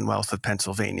 Commonwealth of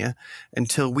Pennsylvania,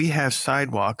 until we have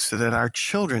sidewalks so that our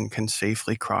children can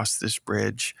safely cross this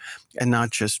bridge and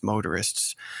not just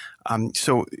motorists.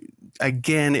 So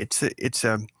again,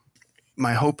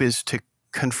 my hope is to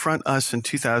confront us in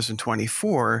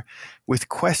 2024 with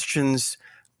questions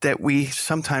that we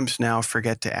sometimes now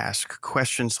forget to ask.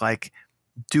 Questions like,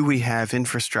 do we have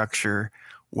infrastructure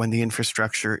when the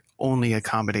infrastructure only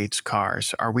accommodates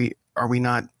cars? Are we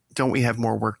not, don't we have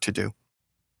more work to do?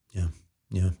 Yeah.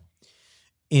 Yeah.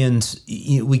 And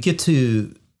we get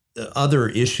to other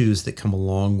issues that come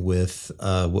along with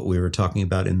what we were talking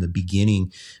about in the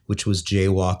beginning, which was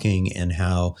jaywalking and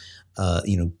how,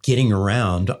 getting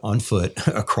around on foot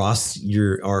across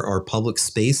our public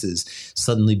spaces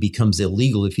suddenly becomes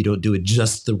illegal if you don't do it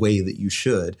just the way that you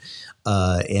should.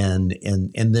 And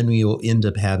then we'll end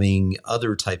up having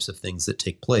other types of things that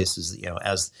take place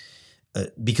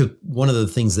because one of the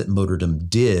things that Motordom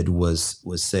did was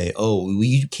say, oh,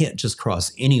 you can't just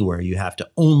cross anywhere. You have to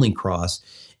only cross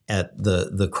at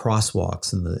the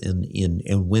crosswalks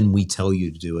and when we tell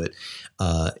you to do it.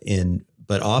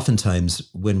 But oftentimes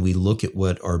when we look at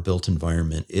what our built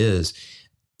environment is,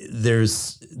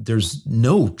 there's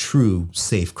no true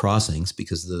safe crossings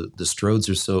because the stroads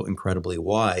are so incredibly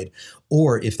wide,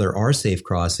 or if there are safe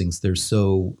crossings, they're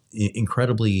so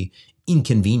incredibly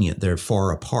inconvenient. They're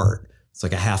far apart. It's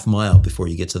like a half mile before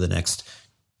you get to the next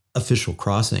official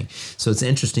crossing. So it's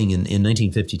interesting. In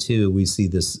 1952, we see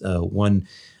this one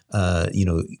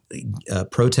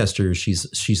protester.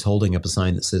 She's holding up a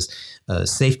sign that says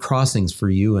 "Safe crossings for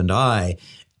you and I."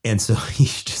 And so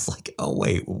he's just like, oh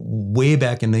wait, way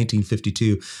back in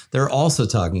 1952, they're also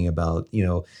talking about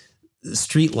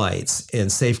street lights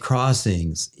and safe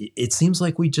crossings. It seems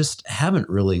like we just haven't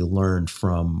really learned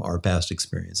from our past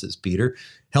experiences. Peter,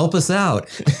 help us out.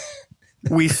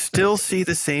 We still see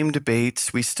the same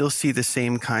debates. We still see the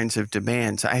same kinds of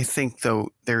demands. I think, though,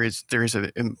 there is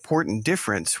an important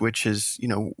difference, which is,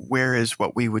 where is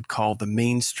what we would call the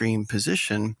mainstream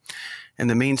position? And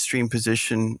the mainstream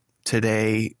position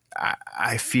today,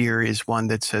 I fear, is one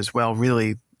that says, well,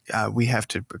 really, we have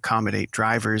to accommodate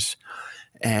drivers.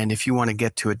 And if you want to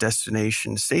get to a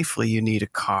destination safely, you need a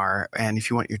car. And if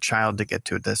you want your child to get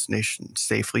to a destination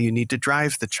safely, you need to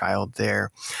drive the child there.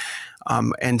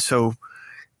 And so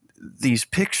these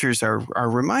pictures are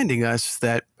reminding us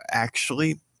that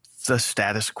actually the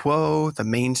status quo, the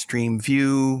mainstream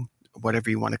view,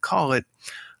 whatever you want to call it,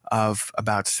 of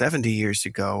about 70 years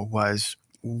ago was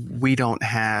we don't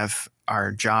have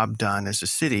our job done as a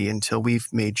city until we've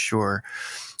made sure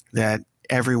that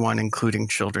everyone, including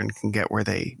children, can get where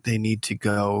they need to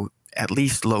go, at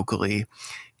least locally,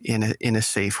 in a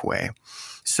safe way.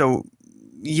 So,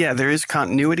 yeah, there is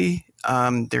continuity.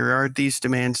 There are these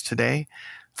demands today.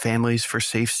 Families for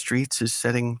Safe Streets is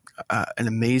setting an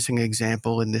amazing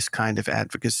example in this kind of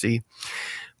advocacy.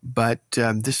 But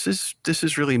this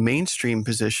is really mainstream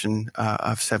position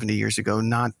of 70 years ago,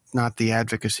 not the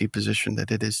advocacy position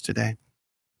that it is today.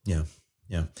 Yeah.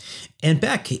 Yeah. And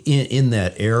back in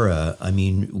that era, I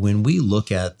mean, when we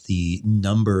look at the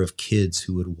number of kids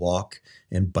who would walk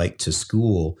and bike to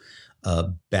school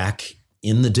back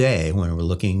in the day when we're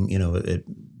looking,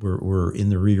 we're in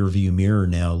the rear view mirror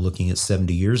now looking at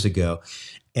 70 years ago.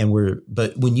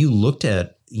 But when you looked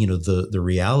at, the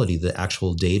reality, the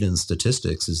actual data and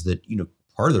statistics is that,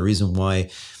 part of the reason why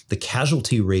the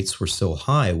casualty rates were so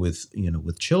high with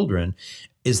children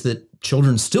is that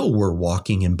children still were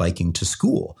walking and biking to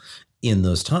school in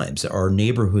those times. Our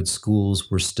neighborhood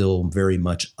schools were still very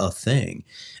much a thing.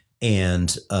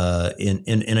 And I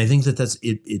think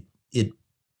it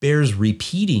bears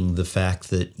repeating the fact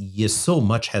that yes, so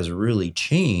much has really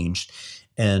changed.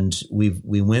 And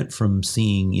we went from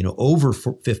seeing, over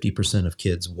 50% of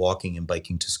kids walking and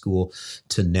biking to school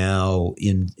to now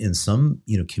in some,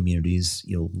 communities,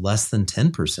 less than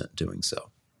 10% doing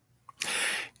so.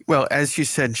 Well, as you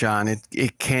said, John,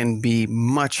 it can be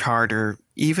much harder,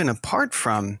 even apart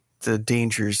from the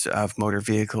dangers of motor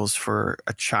vehicles, for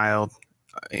a child,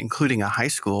 including a high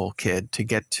school kid, to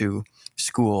get to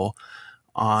school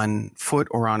on foot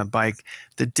or on a bike.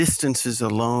 The distances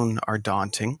alone are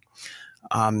daunting.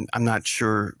 I'm not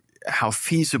sure how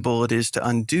feasible it is to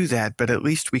undo that, but at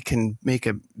least we can make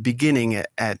a beginning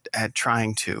at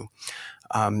trying to.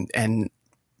 And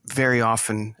very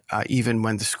often, even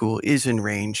when the school is in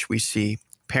range, we see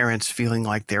parents feeling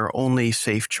like their only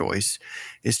safe choice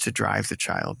is to drive the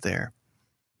child there.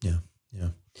 Yeah, yeah.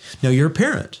 Now you're a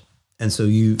parent, and so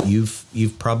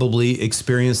you've probably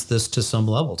experienced this to some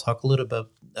level. Talk a little bit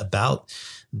about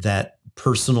that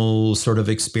personal sort of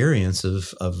experience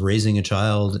of raising a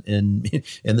child in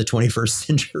the 21st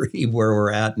century where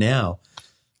we're at now.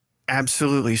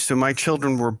 Absolutely. So my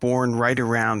children were born right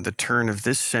around the turn of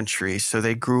this century. So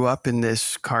they grew up in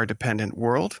this car-dependent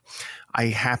world. I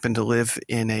happen to live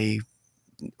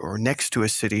next to a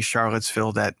city,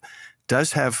 Charlottesville, that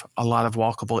does have a lot of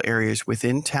walkable areas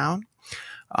within town.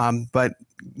 But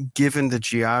given the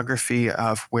geography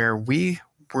of where we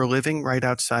were living right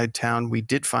outside town, we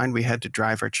did find we had to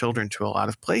drive our children to a lot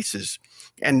of places.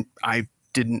 And I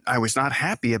was not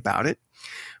happy about it.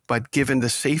 But given the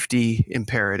safety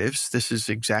imperatives, this is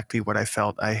exactly what I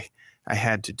felt I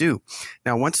had to do.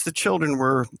 Now, once the children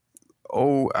were,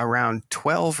 around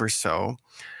 12 or so,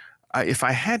 if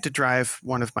I had to drive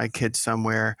one of my kids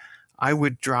somewhere, I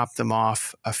would drop them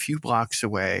off a few blocks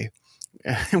away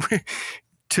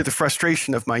to the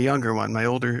frustration of my younger one. My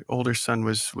older son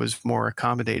was more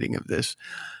accommodating of this,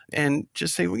 and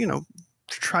just say, well,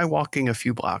 try walking a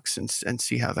few blocks and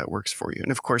see how that works for you.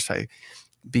 And of course, I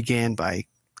began by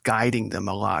guiding them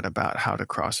a lot about how to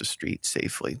cross a street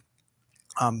safely.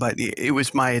 But it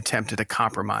was my attempt at a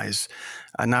compromise,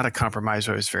 not a compromise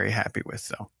I was very happy with,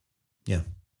 though. Yeah.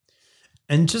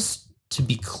 And just to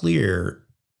be clear,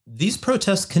 these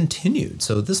protests continued.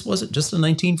 So this wasn't just a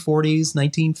 1940s,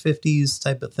 1950s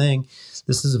type of thing.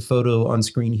 This is a photo on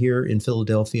screen here in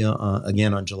Philadelphia,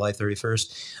 again on July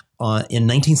 31st, in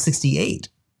 1968.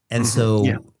 And so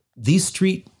these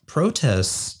street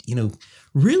protests,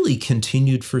 really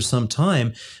continued for some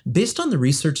time. Based on the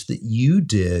research that you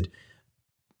did,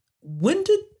 when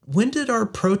did our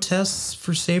protests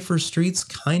for safer streets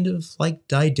kind of like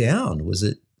die down? Was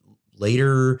it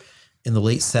later in the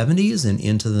late 70s and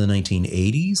into the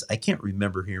 1980s? I can't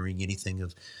remember hearing anything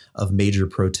of major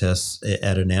protests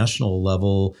at a national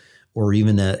level or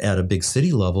even at a big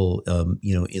city level,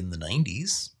 in the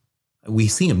 90s. We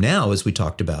see them now, as we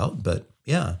talked about, but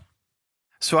yeah.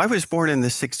 So I was born in the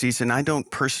 60s, and I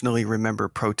don't personally remember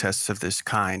protests of this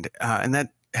kind. And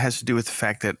that has to do with the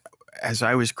fact that as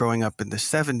I was growing up in the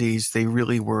 70s, they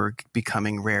really were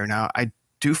becoming rare. Now, I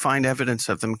do find evidence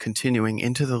of them continuing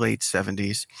into the late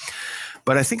 70s.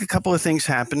 But I think a couple of things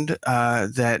happened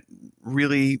that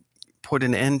really put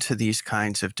an end to these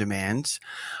kinds of demands.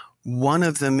 One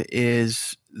of them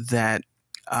is that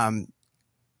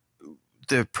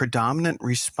the predominant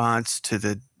response to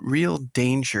the real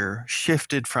danger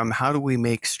shifted from how do we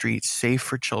make streets safe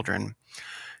for children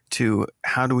to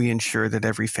how do we ensure that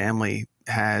every family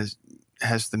has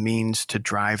the means to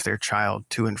drive their child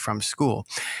to and from school.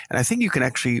 And I think you can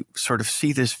actually sort of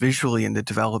see this visually in the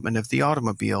development of the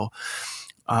automobile.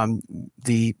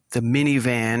 The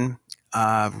minivan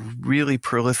really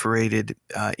proliferated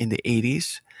in the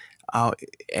 80s,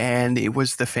 and it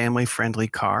was the family-friendly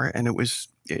car. And it was,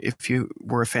 if you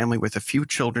were a family with a few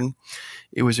children,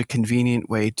 it was a convenient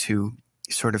way to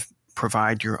sort of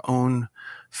provide your own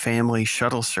family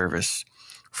shuttle service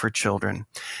for children.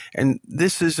 And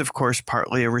this is, of course,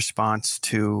 partly a response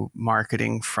to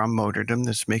marketing from Motordom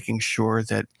that's making sure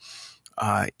that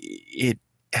it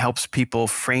helps people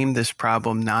frame this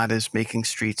problem not as making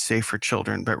streets safe for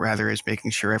children, but rather as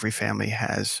making sure every family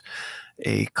has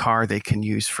a car they can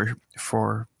use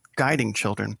for guiding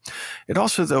children. It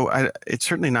also, though, it's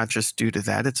certainly not just due to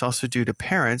that. It's also due to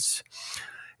parents.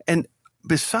 And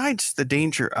besides the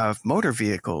danger of motor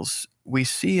vehicles, we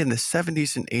see in the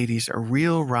 70s and 80s a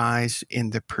real rise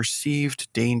in the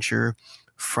perceived danger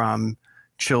from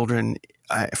children,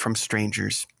 from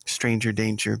stranger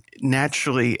danger.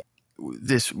 Naturally,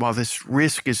 while this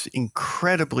risk is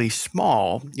incredibly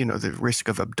small, the risk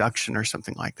of abduction or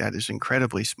something like that is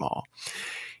incredibly small,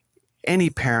 any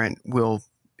parent will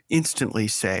instantly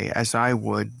say, as I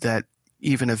would, that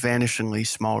even a vanishingly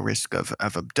small risk of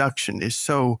abduction is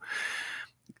so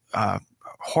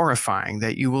horrifying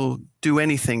that you will do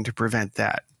anything to prevent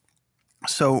that.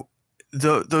 So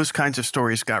those kinds of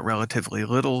stories got relatively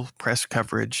little press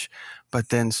coverage, but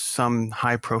then some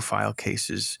high-profile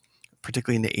cases,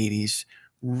 particularly in the 80s,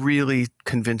 really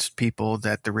convinced people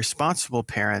that the responsible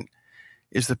parent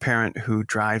is the parent who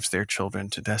drives their children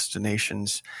to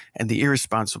destinations, and the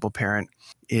irresponsible parent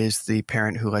is the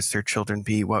parent who lets their children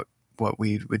be what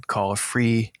we would call a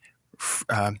free-range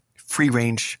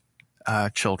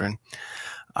children.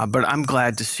 But I'm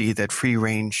glad to see that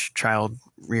free-range child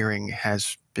rearing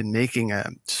has been making a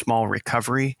small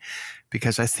recovery,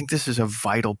 because I think this is a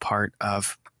vital part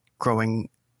of growing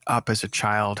up as a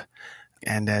child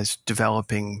and as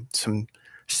developing some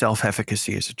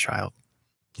self-efficacy as a child.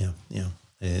 Yeah, yeah.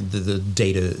 And the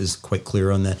data is quite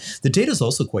clear on that. The data is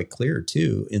also quite clear,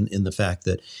 too, in the fact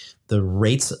that the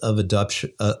rates of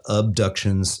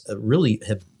abductions really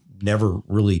have never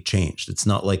really changed. It's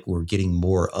not like we're getting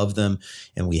more of them,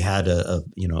 and we had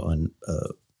an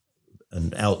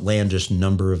outlandish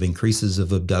number of increases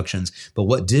of abductions. But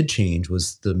what did change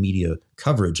was the media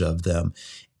coverage of them,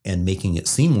 and making it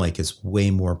seem like it's way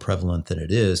more prevalent than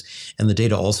it is. And the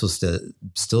data also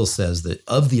still says that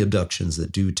of the abductions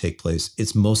that do take place,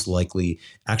 it's most likely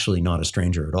actually not a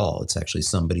stranger at all. It's actually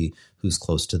somebody who's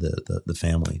close to the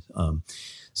family.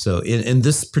 So in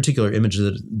this particular image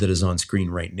that is on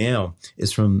screen right now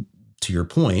is from, to your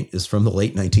point, is from the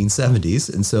late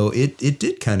 1970s. And so it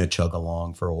did kind of chug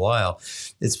along for a while.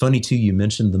 It's funny, too, you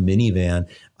mentioned the minivan.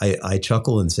 I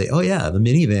chuckle and say, oh, yeah, the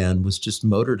minivan was just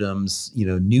Motordom's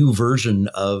new version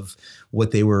of what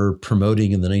they were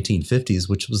promoting in the 1950s,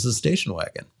 which was the station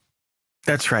wagon.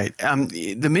 That's right.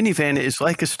 The minivan is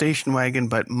like a station wagon,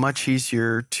 but much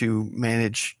easier to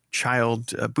manage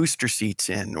child booster seats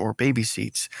in, or baby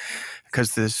seats,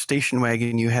 because the station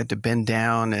wagon, you had to bend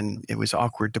down and it was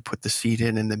awkward to put the seat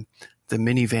in, and the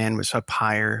minivan was up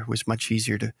higher. It was much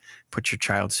easier to put your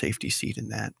child safety seat in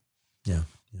that. Yeah,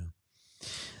 yeah.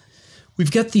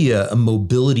 We've got the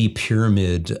mobility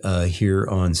pyramid here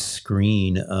on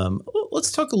screen.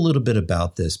 Let's talk a little bit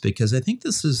about this, because I think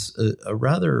this is a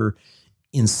rather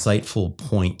insightful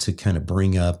point to kind of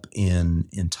bring up in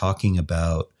talking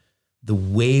about the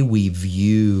way we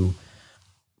view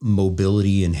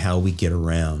mobility and how we get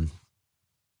around.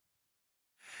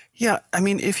 Yeah, I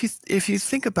mean, if you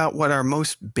think about what our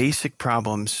most basic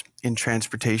problems in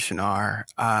transportation are,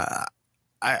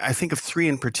 I think of three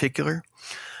in particular.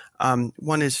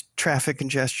 One is traffic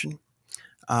congestion.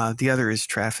 The other is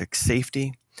traffic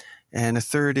safety. And a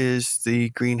third is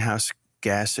the greenhouse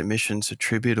gas emissions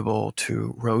attributable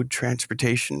to road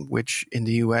transportation, which in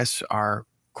the U.S. are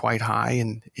quite high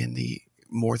in the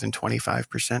more than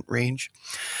 25% range.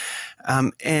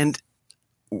 And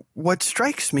what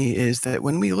strikes me is that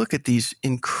when we look at these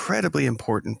incredibly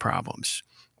important problems,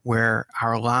 where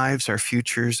our lives, our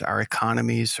futures, our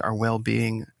economies, our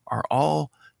well-being are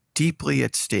all deeply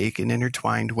at stake in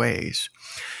intertwined ways,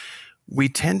 we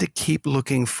tend to keep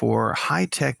looking for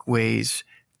high-tech ways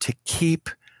to keep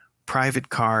private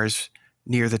cars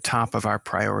near the top of our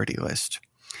priority list.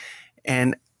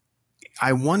 And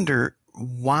I wonder,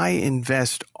 why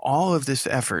invest all of this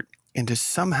effort into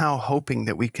somehow hoping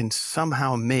that we can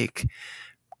somehow make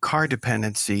car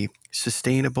dependency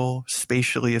sustainable,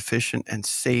 spatially efficient, and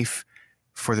safe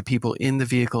for the people in the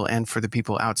vehicle and for the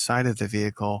people outside of the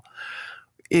vehicle,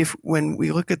 if when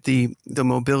we look at the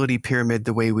mobility pyramid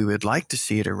the way we would like to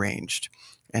see it arranged,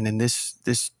 and in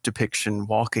this depiction,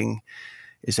 walking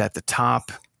is at the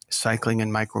top, cycling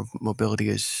and micromobility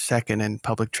is second, and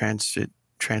public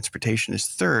transportation is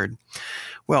third.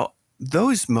 Well,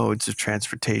 those modes of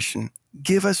transportation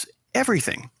give us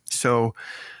everything. So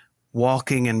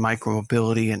walking and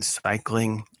micromobility and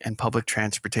cycling and public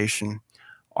transportation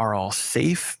are all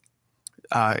safe.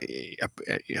 I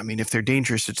mean, if they're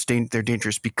dangerous, they're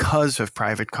dangerous because of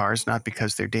private cars, not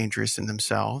because they're dangerous in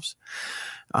themselves.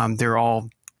 They're all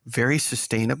very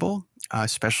sustainable.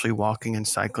 especially walking and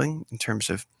cycling, in terms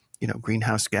of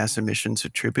greenhouse gas emissions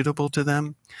attributable to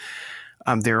them.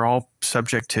 They're all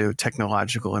subject to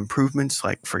technological improvements,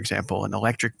 like, for example, an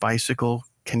electric bicycle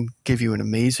can give you an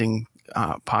amazing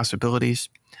possibilities.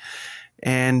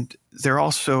 And they're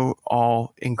also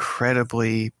all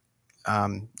incredibly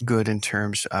good in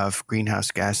terms of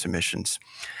greenhouse gas emissions.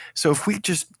 So if we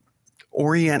just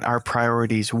orient our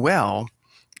priorities well,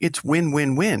 it's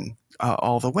win-win-win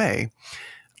all the way.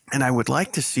 And I would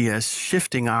like to see us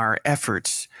shifting our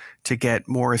efforts to get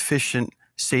more efficient,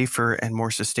 safer, and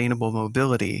more sustainable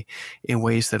mobility in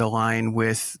ways that align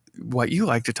with what you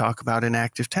like to talk about in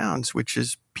active towns, which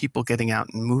is people getting out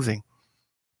and moving.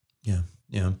 Yeah.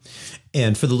 Yeah.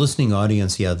 And for the listening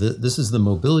audience, this is the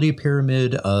mobility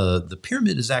pyramid. The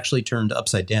pyramid is actually turned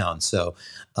upside down. So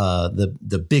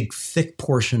the big thick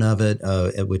portion of it,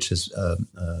 which is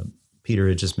Peter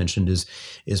had just mentioned,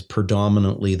 is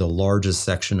predominantly the largest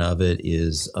section of it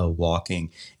is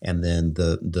walking, and then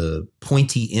the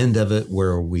pointy end of it,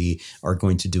 where we are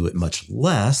going to do it much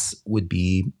less, would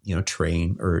be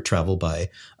train or travel by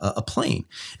a plane.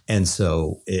 And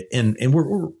so and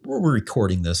we're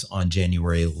recording this on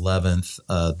January 11th.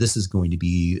 This is going to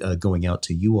be going out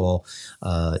to you all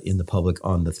in the public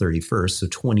on the 31st, so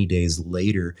 20 days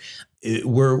later.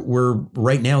 We're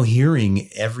right now hearing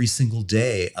every single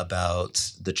day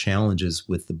about the challenges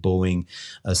with the Boeing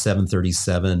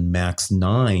 737 MAX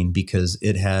 9 because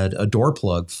it had a door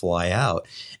plug fly out.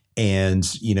 And,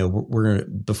 we're going to,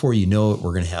 before you know it,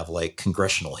 we're going to have like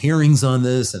congressional hearings on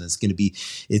this, and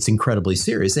it's incredibly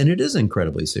serious. And it is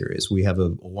incredibly serious. We have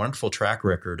a wonderful track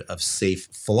record of safe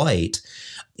flight,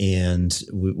 and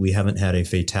we haven't had a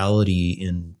fatality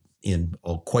in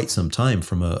quite some time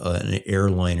from an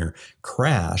airliner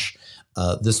crash.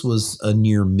 This was a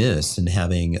near miss in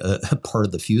having a part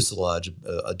of the fuselage,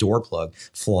 a door plug,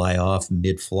 fly off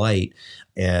mid-flight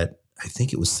at, I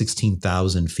think it was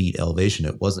 16,000 feet elevation.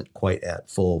 It wasn't quite at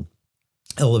full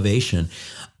elevation.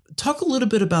 Talk a little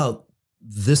bit about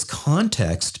this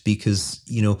context, because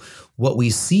what we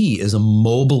see is a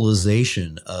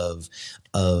mobilization of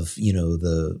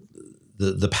the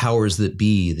powers that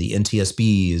be. The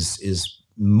NTSB is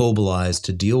mobilized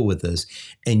to deal with this,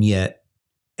 and yet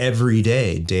every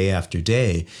day, day after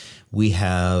day, we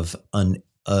have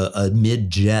a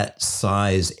mid-jet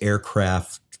size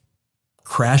aircraft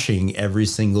crashing every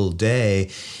single day.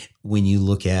 When you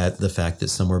look at the fact that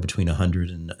somewhere between 100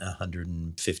 and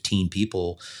 115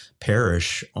 people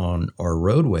perish on our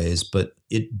roadways, but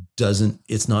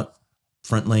it's not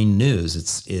front lane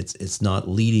news. It's not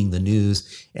leading the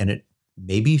news, and it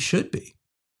maybe should be.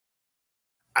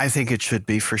 I think it should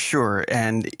be, for sure.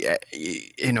 And,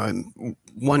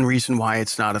 one reason why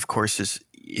it's not, of course, is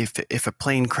if a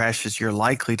plane crashes, you're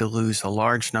likely to lose a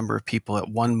large number of people at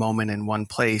one moment in one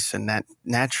place, and that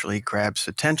naturally grabs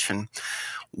attention,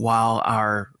 while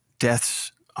our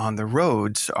deaths on the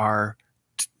roads are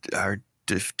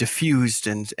diffused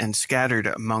and scattered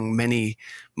among many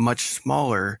much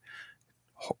smaller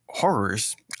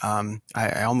horrors.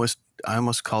 I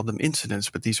almost called them incidents,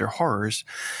 but these are horrors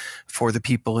for the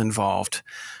people involved.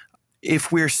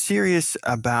 If we're serious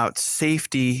about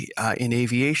safety in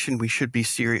aviation, we should be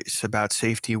serious about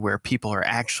safety where people are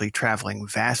actually traveling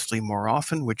vastly more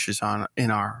often, which is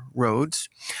in our roads.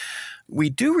 We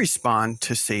do respond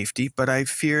to safety, but I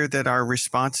fear that our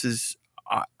responses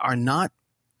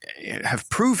have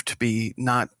proved to be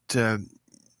not the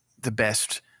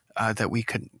best that we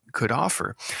could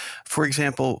offer. For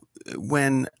example,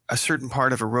 when a certain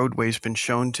part of a roadway has been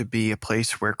shown to be a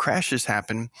place where crashes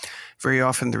happen, very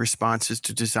often the response is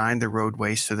to design the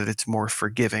roadway so that it's more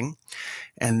forgiving.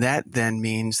 And that then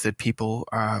means that people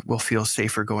will feel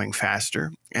safer going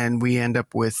faster. And we end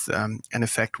up with an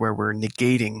effect where we're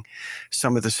negating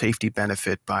some of the safety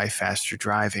benefit by faster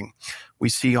driving. We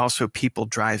see also people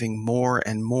driving more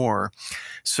and more.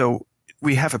 So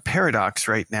we have a paradox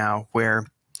right now where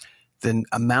the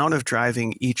amount of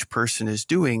driving each person is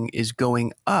doing is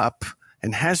going up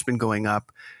and has been going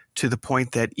up to the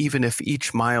point that even if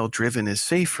each mile driven is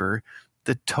safer,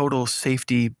 the total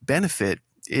safety benefit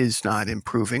is not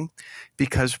improving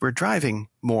because we're driving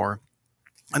more.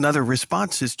 Another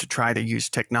response is to try to use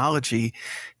technology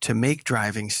to make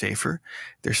driving safer.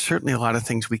 There's certainly a lot of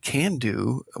things we can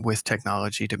do with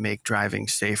technology to make driving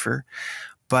safer.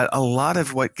 But a lot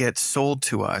of what gets sold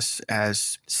to us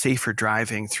as safer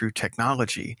driving through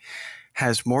technology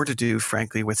has more to do,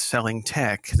 frankly, with selling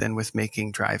tech than with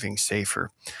making driving safer.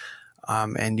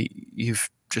 And you've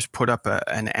just put up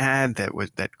an ad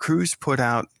that Cruise put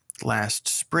out last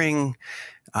spring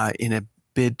in a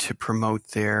bid to promote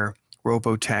their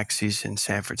robo-taxis in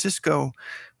San Francisco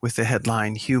with the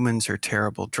headline, "Humans are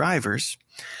terrible drivers."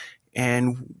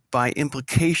 And by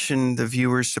implication, the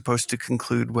viewer's supposed to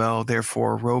conclude, well,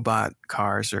 therefore robot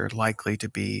cars are likely to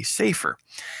be safer.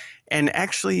 And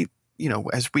actually,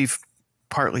 as we've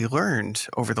partly learned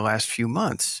over the last few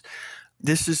months,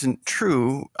 this isn't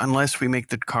true unless we make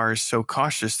the cars so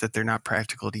cautious that they're not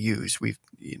practical to use.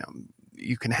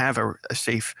 You can have a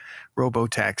safe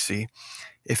robo-taxi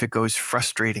if it goes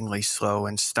frustratingly slow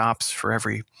and stops for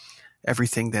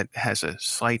everything that has a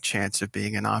slight chance of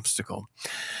being an obstacle.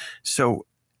 So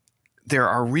there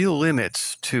are real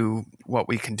limits to what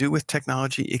we can do with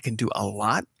technology. It can do a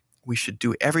lot. We should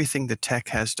do everything the tech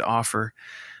has to offer.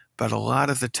 But a lot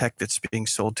of the tech that's being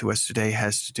sold to us today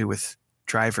has to do with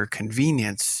driver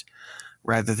convenience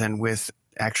rather than with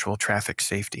actual traffic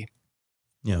safety.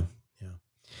 Yeah. Yeah.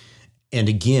 And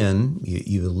again,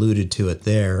 you alluded to it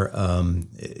there,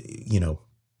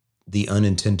 the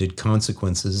unintended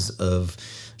consequences of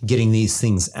getting these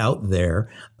things out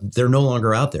there. They're no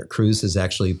longer out there. Cruise has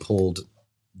actually pulled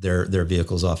their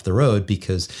vehicles off the road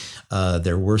because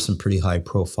there were some pretty high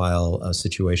profile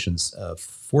situations.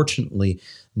 Fortunately,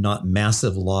 not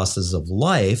massive losses of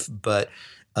life, but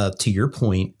to your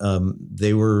point,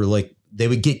 they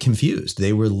would get confused.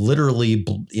 They were literally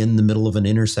in the middle of an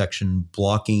intersection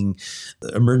blocking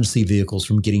emergency vehicles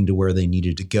from getting to where they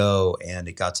needed to go. And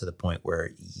it got to the point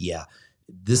where,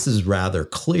 this is rather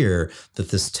clear that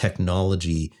this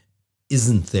technology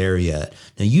isn't there yet.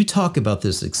 Now, you talk about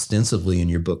this extensively in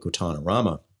your book,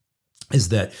 Autonorama, is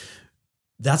that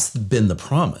that's been the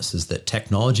promise, is that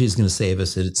technology is going to save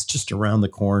us. It's just around the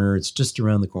corner. It's just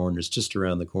around the corner. It's just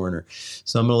around the corner.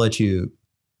 So I'm going to let you,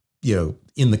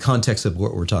 in the context of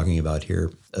what we're talking about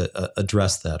here,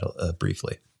 address that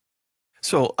briefly.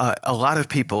 So a lot of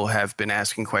people have been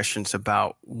asking questions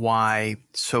about why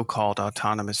so-called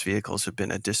autonomous vehicles have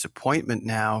been a disappointment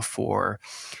now for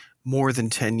more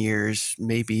than 10 years,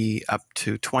 maybe up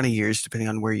to 20 years, depending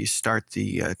on where you start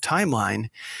the timeline.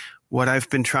 What I've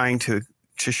been trying to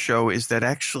show is that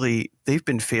actually they've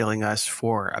been failing us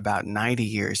for about 90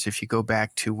 years. If you go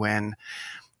back to when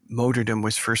Motordom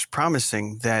was first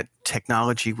promising that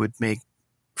technology would make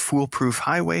foolproof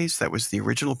highways. That was the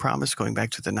original promise going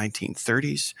back to the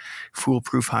 1930s.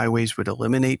 Foolproof highways would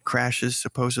eliminate crashes,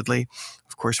 supposedly.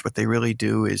 Of course, what they really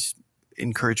do is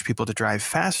encourage people to drive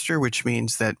faster, which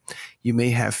means that you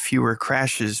may have fewer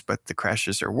crashes, but the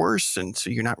crashes are worse. And so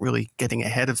you're not really getting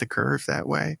ahead of the curve that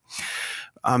way.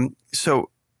 So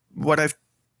what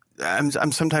I'm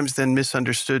sometimes then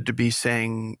misunderstood to be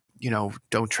saying,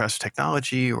 don't trust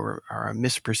technology or are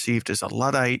misperceived as a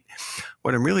Luddite.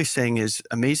 What I'm really saying is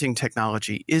amazing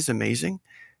technology is amazing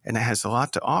and it has a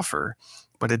lot to offer,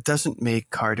 but it doesn't make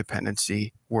car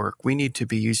dependency work. We need to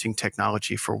be using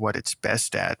technology for what it's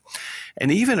best at.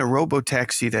 And even a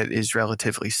robo-taxi that is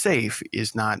relatively safe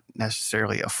is not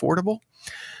necessarily affordable.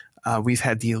 We've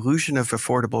had the illusion of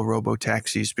affordable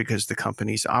robo-taxis because the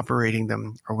companies operating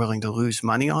them are willing to lose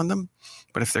money on them.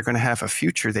 But if they're going to have a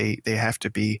future, they have to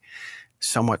be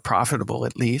somewhat profitable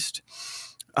at least.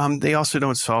 They also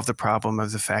don't solve the problem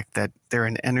of the fact that they're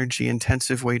an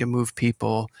energy-intensive way to move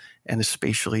people and a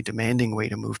spatially demanding way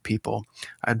to move people.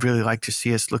 I'd really like to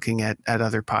see us looking at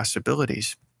other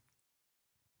possibilities.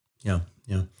 Yeah,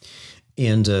 yeah.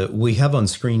 And we have on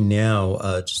screen now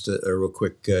just a real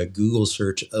quick Google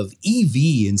search of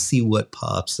EV and see what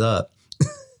pops up.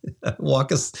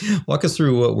 Walk us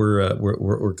through what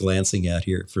we're glancing at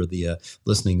here for the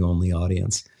listening only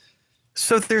audience.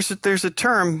 So there's a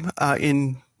term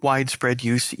in widespread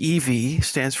use. EV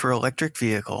stands for electric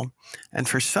vehicle, and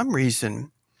for some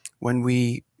reason, when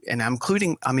we and I'm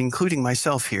including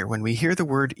myself here, when we hear the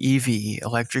word EV,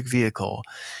 electric vehicle,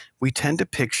 we tend to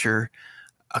picture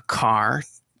a car,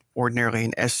 ordinarily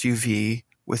an SUV,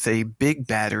 with a big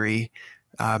battery,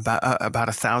 about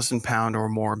 1,000-pound or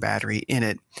more battery in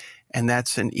it. And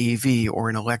that's an EV or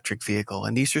an electric vehicle.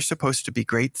 And these are supposed to be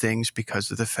great things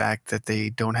because of the fact that they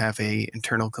don't have an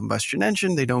internal combustion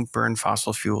engine. They don't burn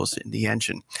fossil fuels in the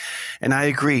engine. And I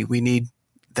agree, we need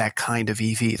that kind of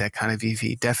EV. That kind of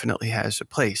EV definitely has a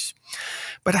place.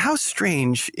 But how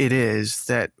strange it is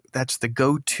that that's the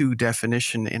go-to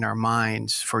definition in our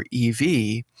minds for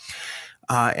EV.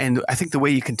 And I think the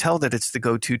way you can tell that it's the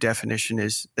go-to definition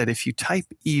is that if you type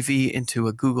EV into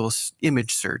a Google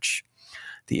image search,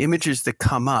 the images that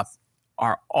come up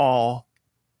are all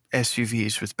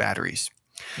SUVs with batteries.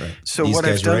 Right. So these what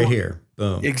guys I've done, right here.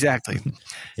 Boom. Exactly.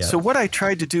 Yeah. So what I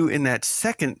tried to do in that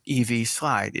second EV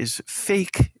slide is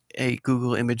fake a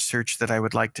Google image search that I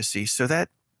would like to see. So that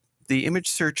the image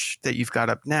search that you've got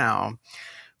up now,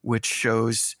 which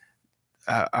shows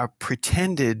a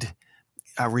pretended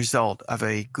result of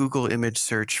a Google image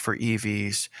search for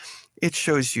EVs, it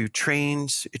shows you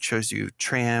trains, it shows you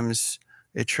trams,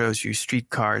 it shows you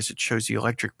streetcars, it shows you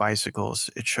electric bicycles,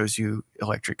 it shows you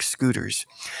electric scooters.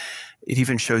 It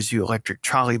even shows you electric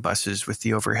trolley buses with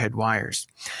the overhead wires.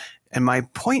 And my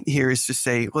point here is to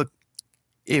say, look,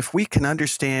 if we can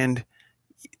understand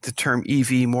the term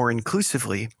EV more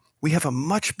inclusively, we have a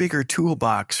much bigger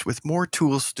toolbox with more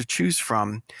tools to choose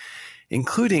from,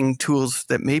 including tools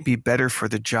that may be better for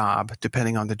the job,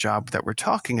 depending on the job that we're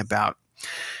talking about.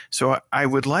 So I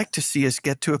would like to see us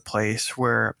get to a place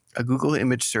where a Google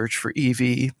image search for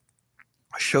EV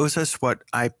shows us what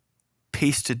I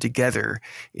pasted together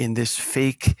in this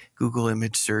fake Google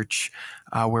image search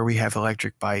where we have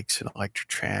electric bikes and electric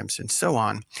trams and so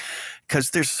on.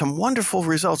 Because there's some wonderful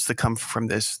results that come from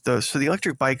this. So the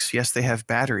electric bikes, yes, they have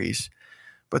batteries,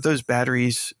 but those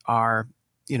batteries are,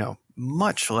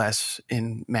 much less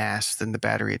in mass than the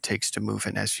battery it takes to move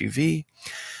an SUV.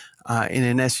 In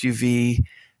an SUV,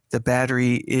 the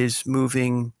battery is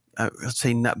moving, let's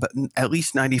say, but at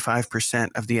least 95%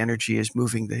 of the energy is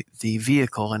moving the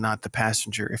vehicle and not the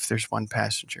passenger, if there's one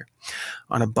passenger.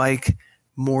 On a bike,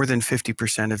 more than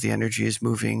 50% of the energy is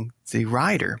moving the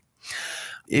rider.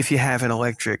 If you have an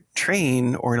electric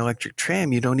train or an electric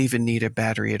tram, you don't even need a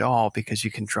battery at all because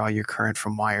you can draw your current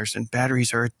from wires. And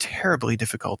batteries are a terribly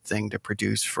difficult thing to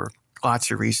produce for lots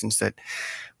of reasons that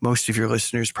most of your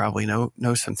listeners probably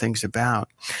know some things about.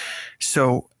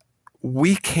 So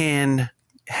we can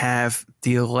have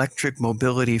the electric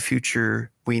mobility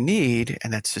future we need,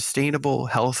 and that's sustainable,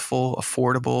 healthful,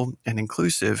 affordable, and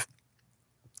inclusive,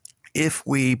 if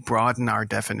we broaden our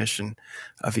definition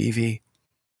of EV.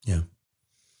 Yeah.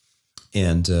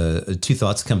 And two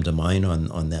thoughts come to mind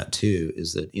on that too,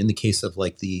 is that in the case of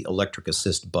like the electric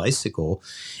assist bicycle,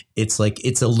 it's like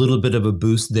it's a little bit of a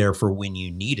boost there for when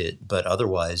you need it, but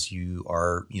otherwise you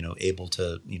are, able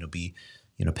to, be,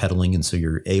 pedaling, and so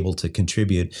you're able to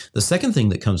contribute. The second thing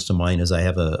that comes to mind is I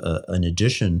have an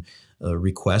addition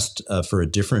request for a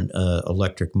different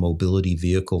electric mobility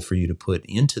vehicle for you to put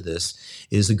into this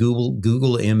is a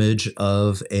Google image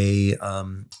of a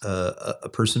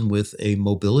person with a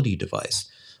mobility device,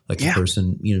 like a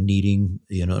person needing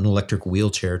an electric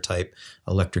wheelchair type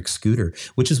electric scooter,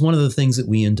 which is one of the things that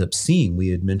we end up seeing. We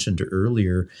had mentioned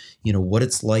earlier, what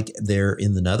it's like there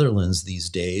in the Netherlands these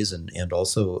days, and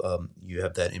also you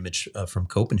have that image from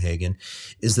Copenhagen,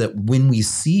 is that when we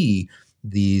see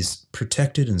these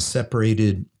protected and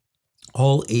separated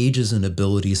all ages and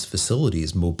abilities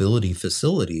facilities, mobility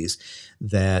facilities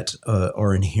that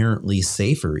are inherently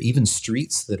safer, even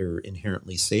streets that are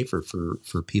inherently safer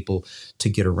for people to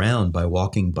get around by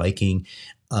walking, biking,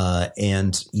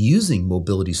 and using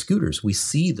mobility scooters. We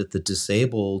see that the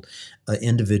disabled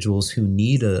individuals who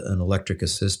need an electric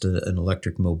assist, an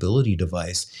electric mobility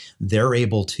device, they're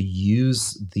able to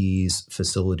use these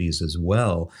facilities as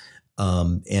well.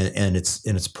 And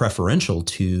it's preferential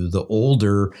to the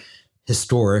older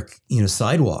historic,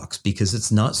 sidewalks, because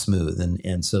it's not smooth.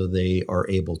 And so they are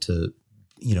able to,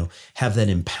 have that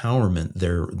empowerment.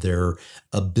 Their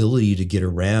ability to get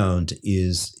around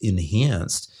is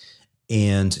enhanced.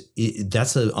 And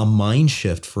that's a mind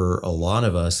shift for a lot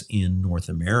of us in North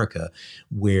America,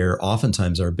 where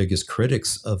oftentimes our biggest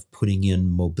critics of putting in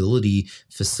mobility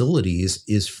facilities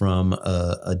is from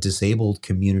a disabled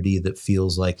community that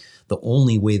feels like the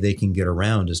only way they can get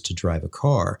around is to drive a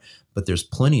car. But there's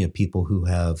plenty of people who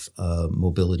have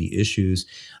mobility issues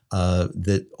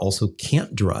that also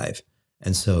can't drive.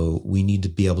 And so we need to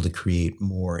be able to create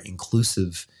more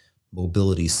inclusive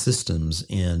mobility systems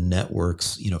and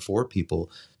networks, for people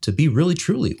to be really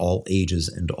truly all ages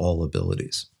and all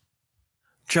abilities.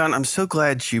 John, I'm so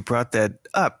glad you brought that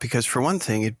up, because for one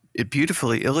thing, it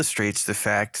beautifully illustrates the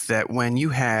fact that when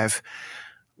you have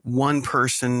one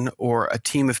person or a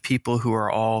team of people who are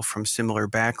all from similar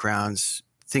backgrounds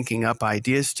thinking up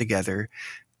ideas together,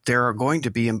 there are going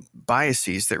to be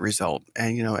biases that result.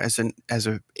 And, as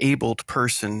an abled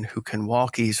person who can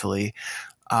walk easily,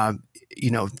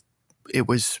 it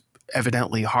was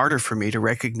evidently harder for me to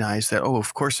recognize that,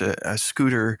 of course, a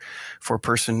scooter for a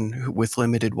person with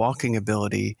limited walking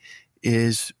ability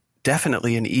is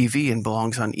definitely an EV and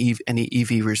belongs on any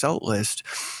EV result list.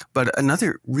 But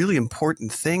another really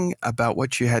important thing about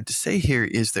what you had to say here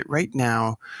is that right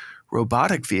now,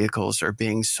 robotic vehicles are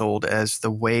being sold as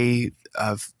the way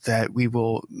of that we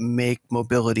will make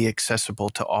mobility accessible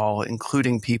to all,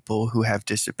 including people who have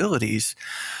disabilities.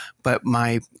 But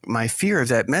my fear of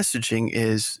that messaging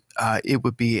is it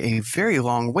would be a very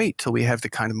long wait till we have the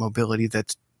kind of mobility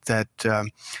that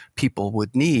people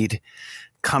would need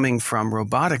coming from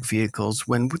robotic vehicles,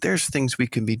 when there's things we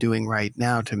can be doing right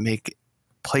now to make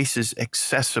places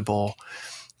accessible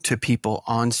to people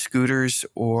on scooters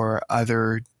or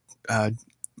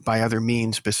by other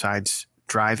means besides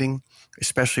driving,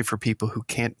 especially for people who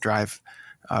can't drive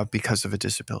because of a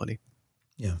disability.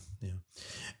 Yeah, yeah.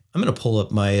 I'm going to pull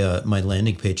up my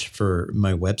landing page for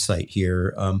my website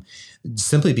here,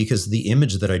 simply because the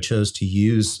image that I chose to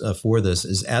use for this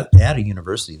is at a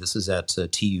university. This is at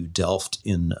TU Delft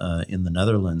in the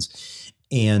Netherlands,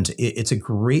 and it's a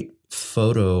great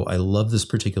photo. I love this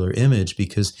particular image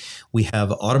because we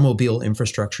have automobile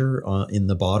infrastructure in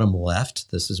the bottom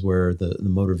left. This is where the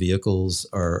motor vehicles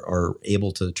are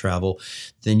able to travel.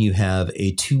 Then you have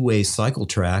a two-way cycle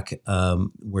track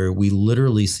where we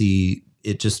literally see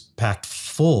it just packed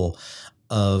full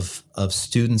of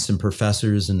students and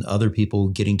professors and other people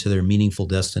getting to their meaningful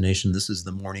destination. This is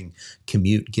the morning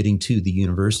commute getting to the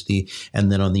university.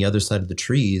 And then on the other side of the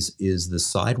trees is the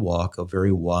sidewalk, a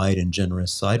very wide and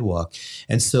generous sidewalk.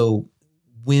 And so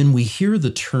when we hear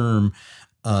the term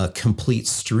complete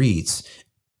streets,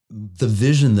 the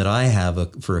vision that I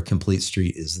have for a complete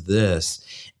street is this.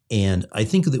 And I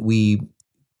think that we,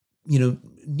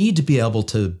 need to be able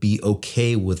to be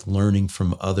okay with learning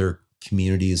from other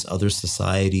communities, other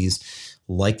societies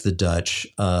like the Dutch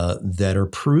that are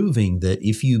proving that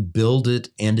if you build it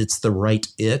and it's the right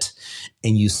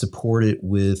and you support it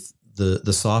with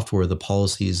the software, the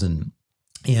policies and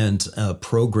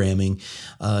programming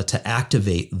to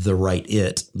activate the right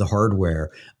the hardware,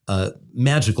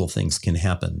 magical things can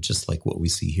happen, just like what we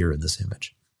see here in this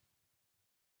image.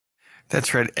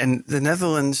 That's right. And the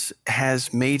Netherlands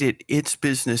has made it its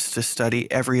business to study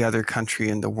every other country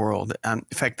in the world. In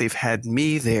fact, they've had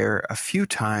me there a few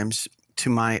times to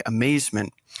my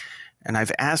amazement. And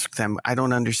I've asked them, I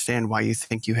don't understand why you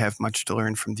think you have much to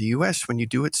learn from the US when you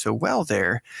do it so well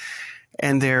there.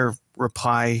 And their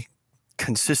reply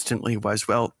consistently was,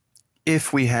 well,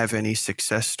 if we have any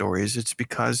success stories, it's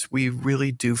because we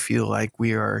really do feel like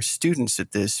we are students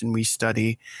at this and we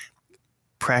study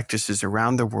practices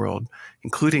around the world,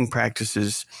 including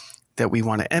practices that we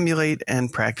want to emulate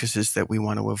and practices that we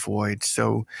want to avoid.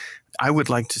 So I would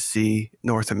like to see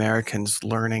North Americans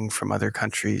learning from other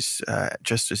countries,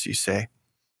 just as you say.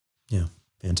 Yeah,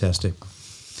 fantastic.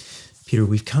 Peter,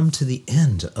 we've come to the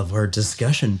end of our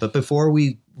discussion, but before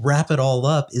we wrap it all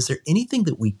up, is there anything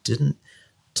that we didn't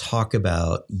talk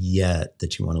about yet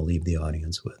that you want to leave the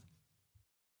audience with?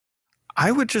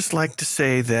 I would just like to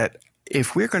say that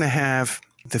if we're going to have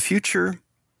the future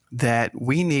that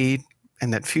we need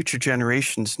and that future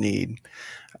generations need,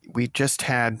 we just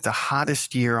had the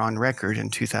hottest year on record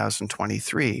in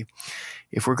 2023.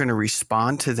 If we're going to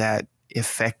respond to that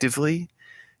effectively,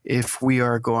 if we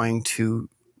are going to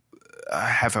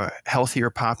have a healthier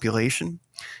population,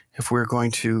 if we're going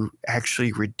to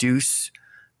actually reduce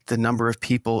the number of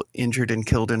people injured and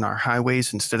killed in our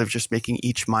highways, instead of just making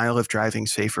each mile of driving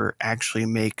safer, actually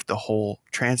make the whole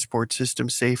transport system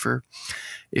safer.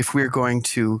 If we're going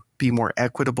to be more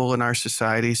equitable in our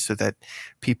society so that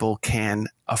people can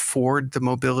afford the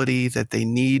mobility that they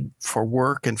need for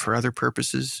work and for other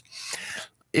purposes,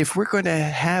 if we're going to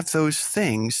have those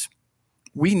things,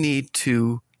 we need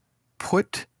to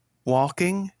put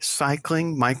walking,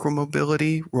 cycling,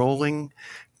 micromobility, rolling,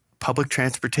 public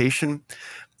transportation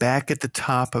back at the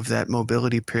top of that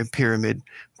mobility pyramid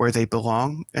where they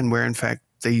belong and where, in fact,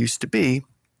 they used to be.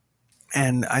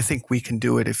 And I think we can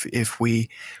do it if we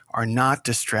are not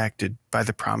distracted by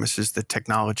the promises that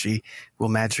technology will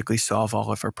magically solve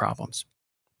all of our problems.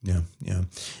 Yeah, yeah.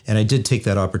 And I did take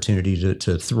that opportunity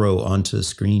to throw onto the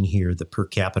screen here the per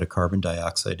capita carbon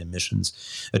dioxide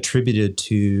emissions attributed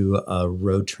to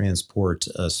road transport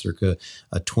circa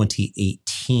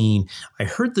 2018. I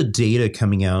heard the data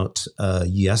coming out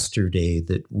yesterday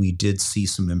that we did see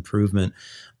some improvement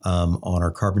on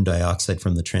our carbon dioxide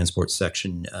from the transport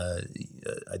section.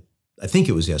 I think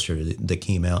it was yesterday that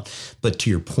came out. But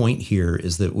to your point here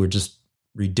is that we're just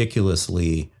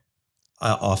ridiculously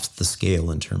off the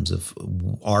scale in terms of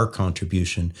our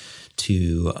contribution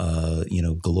to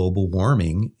global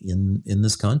warming in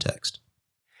this context.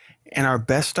 And our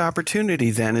best opportunity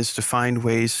then is to find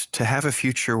ways to have a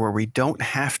future where we don't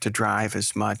have to drive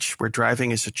as much, where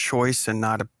driving is a choice and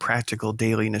not a practical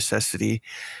daily necessity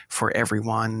for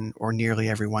everyone or nearly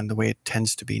everyone, the way it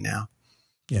tends to be now.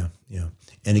 Yeah, yeah.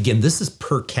 And again, this is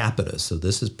per capita, so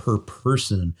this is per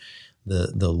person,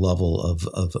 the level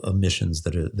of emissions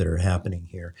that are happening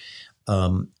here.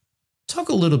 Talk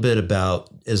a little bit about,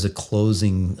 as a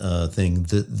closing thing,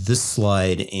 this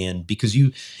slide, and because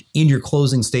you, in your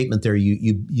closing statement there,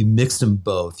 you mixed them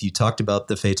both. You talked about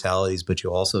the fatalities, but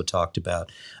you also talked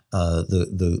about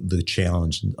the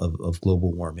challenge of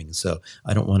global warming. So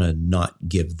I don't want to not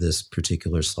give this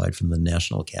particular slide from the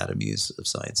National Academies of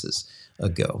Sciences a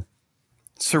go.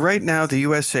 So right now, the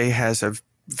USA has a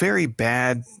very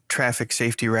bad traffic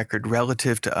safety record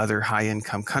relative to other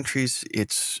high-income countries.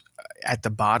 It's at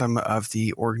the bottom of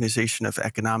the Organization of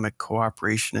Economic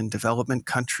Cooperation and Development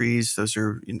countries. That's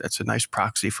a nice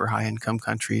proxy for high-income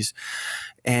countries.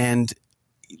 And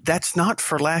that's not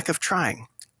for lack of trying.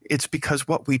 It's because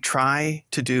what we try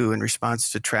to do in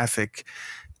response to traffic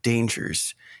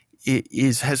dangers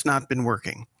has not been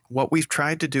working. What we've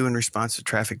tried to do in response to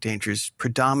traffic dangers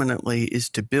predominantly is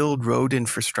to build road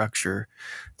infrastructure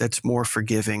that's more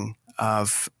forgiving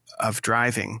of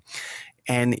driving.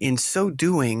 And in so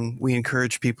doing, we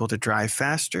encourage people to drive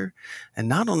faster. And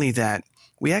not only that,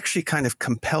 we actually kind of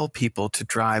compel people to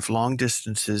drive long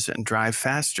distances and drive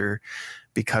faster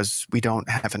because we don't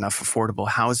have enough affordable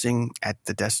housing at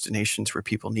the destinations where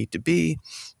people need to be.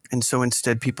 And so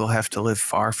instead, people have to live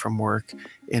far from work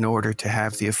in order to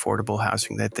have the affordable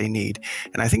housing that they need.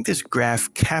 And I think this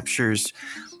graph captures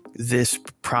this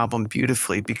problem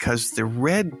beautifully, because the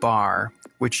red bar,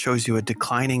 which shows you a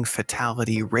declining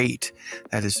fatality rate,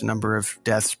 that is the number of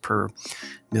deaths per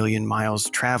million miles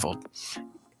traveled,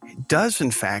 does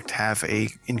in fact have a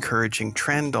encouraging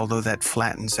trend, although that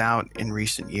flattens out in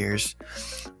recent years.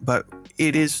 But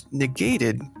it is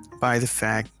negated by the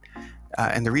fact,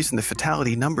 and the reason the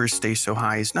fatality numbers stay so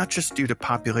high is not just due to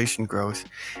population growth,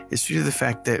 it's due to the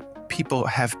fact that people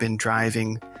have been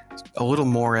driving a little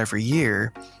more every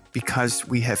year, because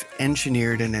we have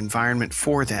engineered an environment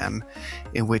for them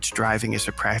in which driving is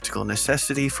a practical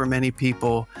necessity for many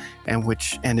people, and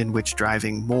in which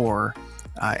driving more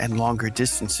and longer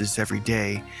distances every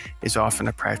day is often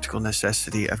a practical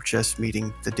necessity of just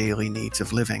meeting the daily needs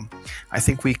of living. I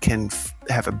think we can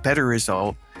have a better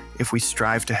result if we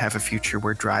strive to have a future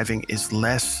where driving is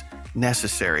less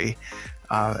necessary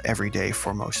every day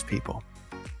for most people.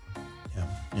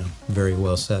 Yeah, very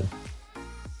well said.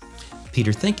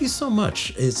 Peter, thank you so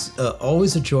much. It's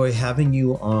always a joy having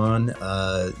you on,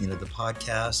 the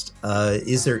podcast.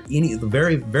 Is there the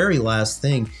very, very last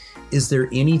thing, is there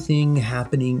anything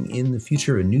happening in the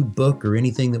future, a new book or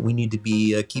anything that we need to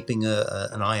be keeping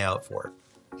an eye out for?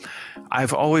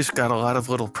 I've always got a lot of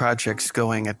little projects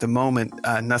going at the moment,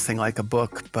 nothing like a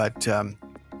book, but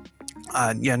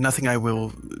nothing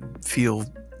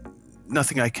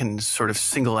nothing I can sort of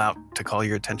single out to call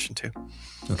your attention to.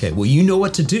 Okay, well, you know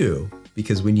what to do,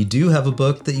 because when you do have a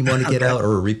book that you want to get out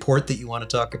or a report that you want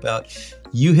to talk about,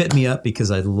 you hit me up,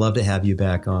 because I'd love to have you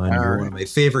back on. You're one of my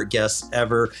favorite guests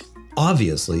ever.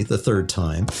 Obviously, the third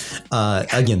time.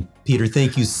 Again, Peter,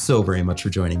 thank you so very much for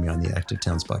joining me on the Active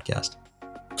Towns podcast.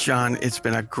 John, it's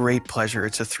been a great pleasure.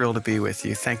 It's a thrill to be with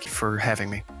you. Thank you for having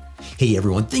me. Hey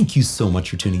everyone, thank you so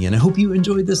much for tuning in. I hope you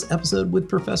enjoyed this episode with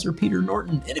Professor Peter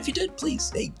Norton. And if you did,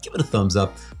 please, give it a thumbs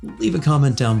up, leave a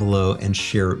comment down below, and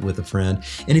share it with a friend.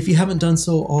 And if you haven't done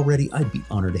so already, I'd be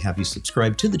honored to have you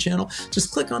subscribe to the channel.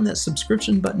 Just click on that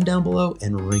subscription button down below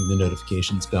and ring the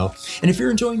notifications bell. And if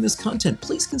you're enjoying this content,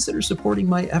 please consider supporting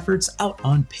my efforts out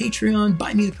on Patreon,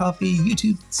 Buy Me a Coffee,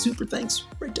 YouTube, super thanks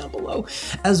right down below,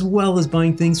 as well as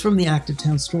buying things from the Active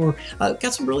Town store.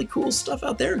 Got some really cool stuff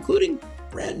out there, including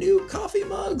brand new coffee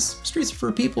mugs, Streets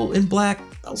for People in black,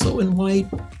 also in white.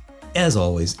 As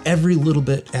always, every little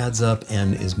bit adds up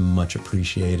and is much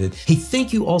appreciated. Hey,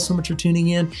 thank you all so much for tuning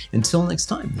in. Until next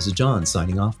time, this is John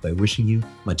signing off by wishing you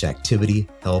much activity,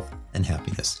 health, and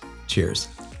happiness. Cheers.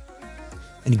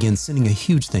 And again, sending a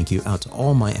huge thank you out to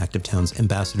all my Active Towns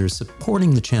ambassadors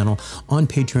supporting the channel on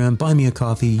Patreon, Buy Me a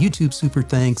Coffee, YouTube super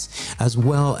thanks, as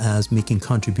well as making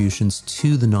contributions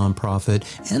to the nonprofit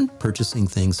and purchasing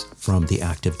things from the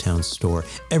Active Towns store.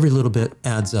 Every little bit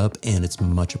adds up and it's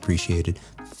much appreciated.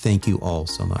 Thank you all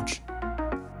so much.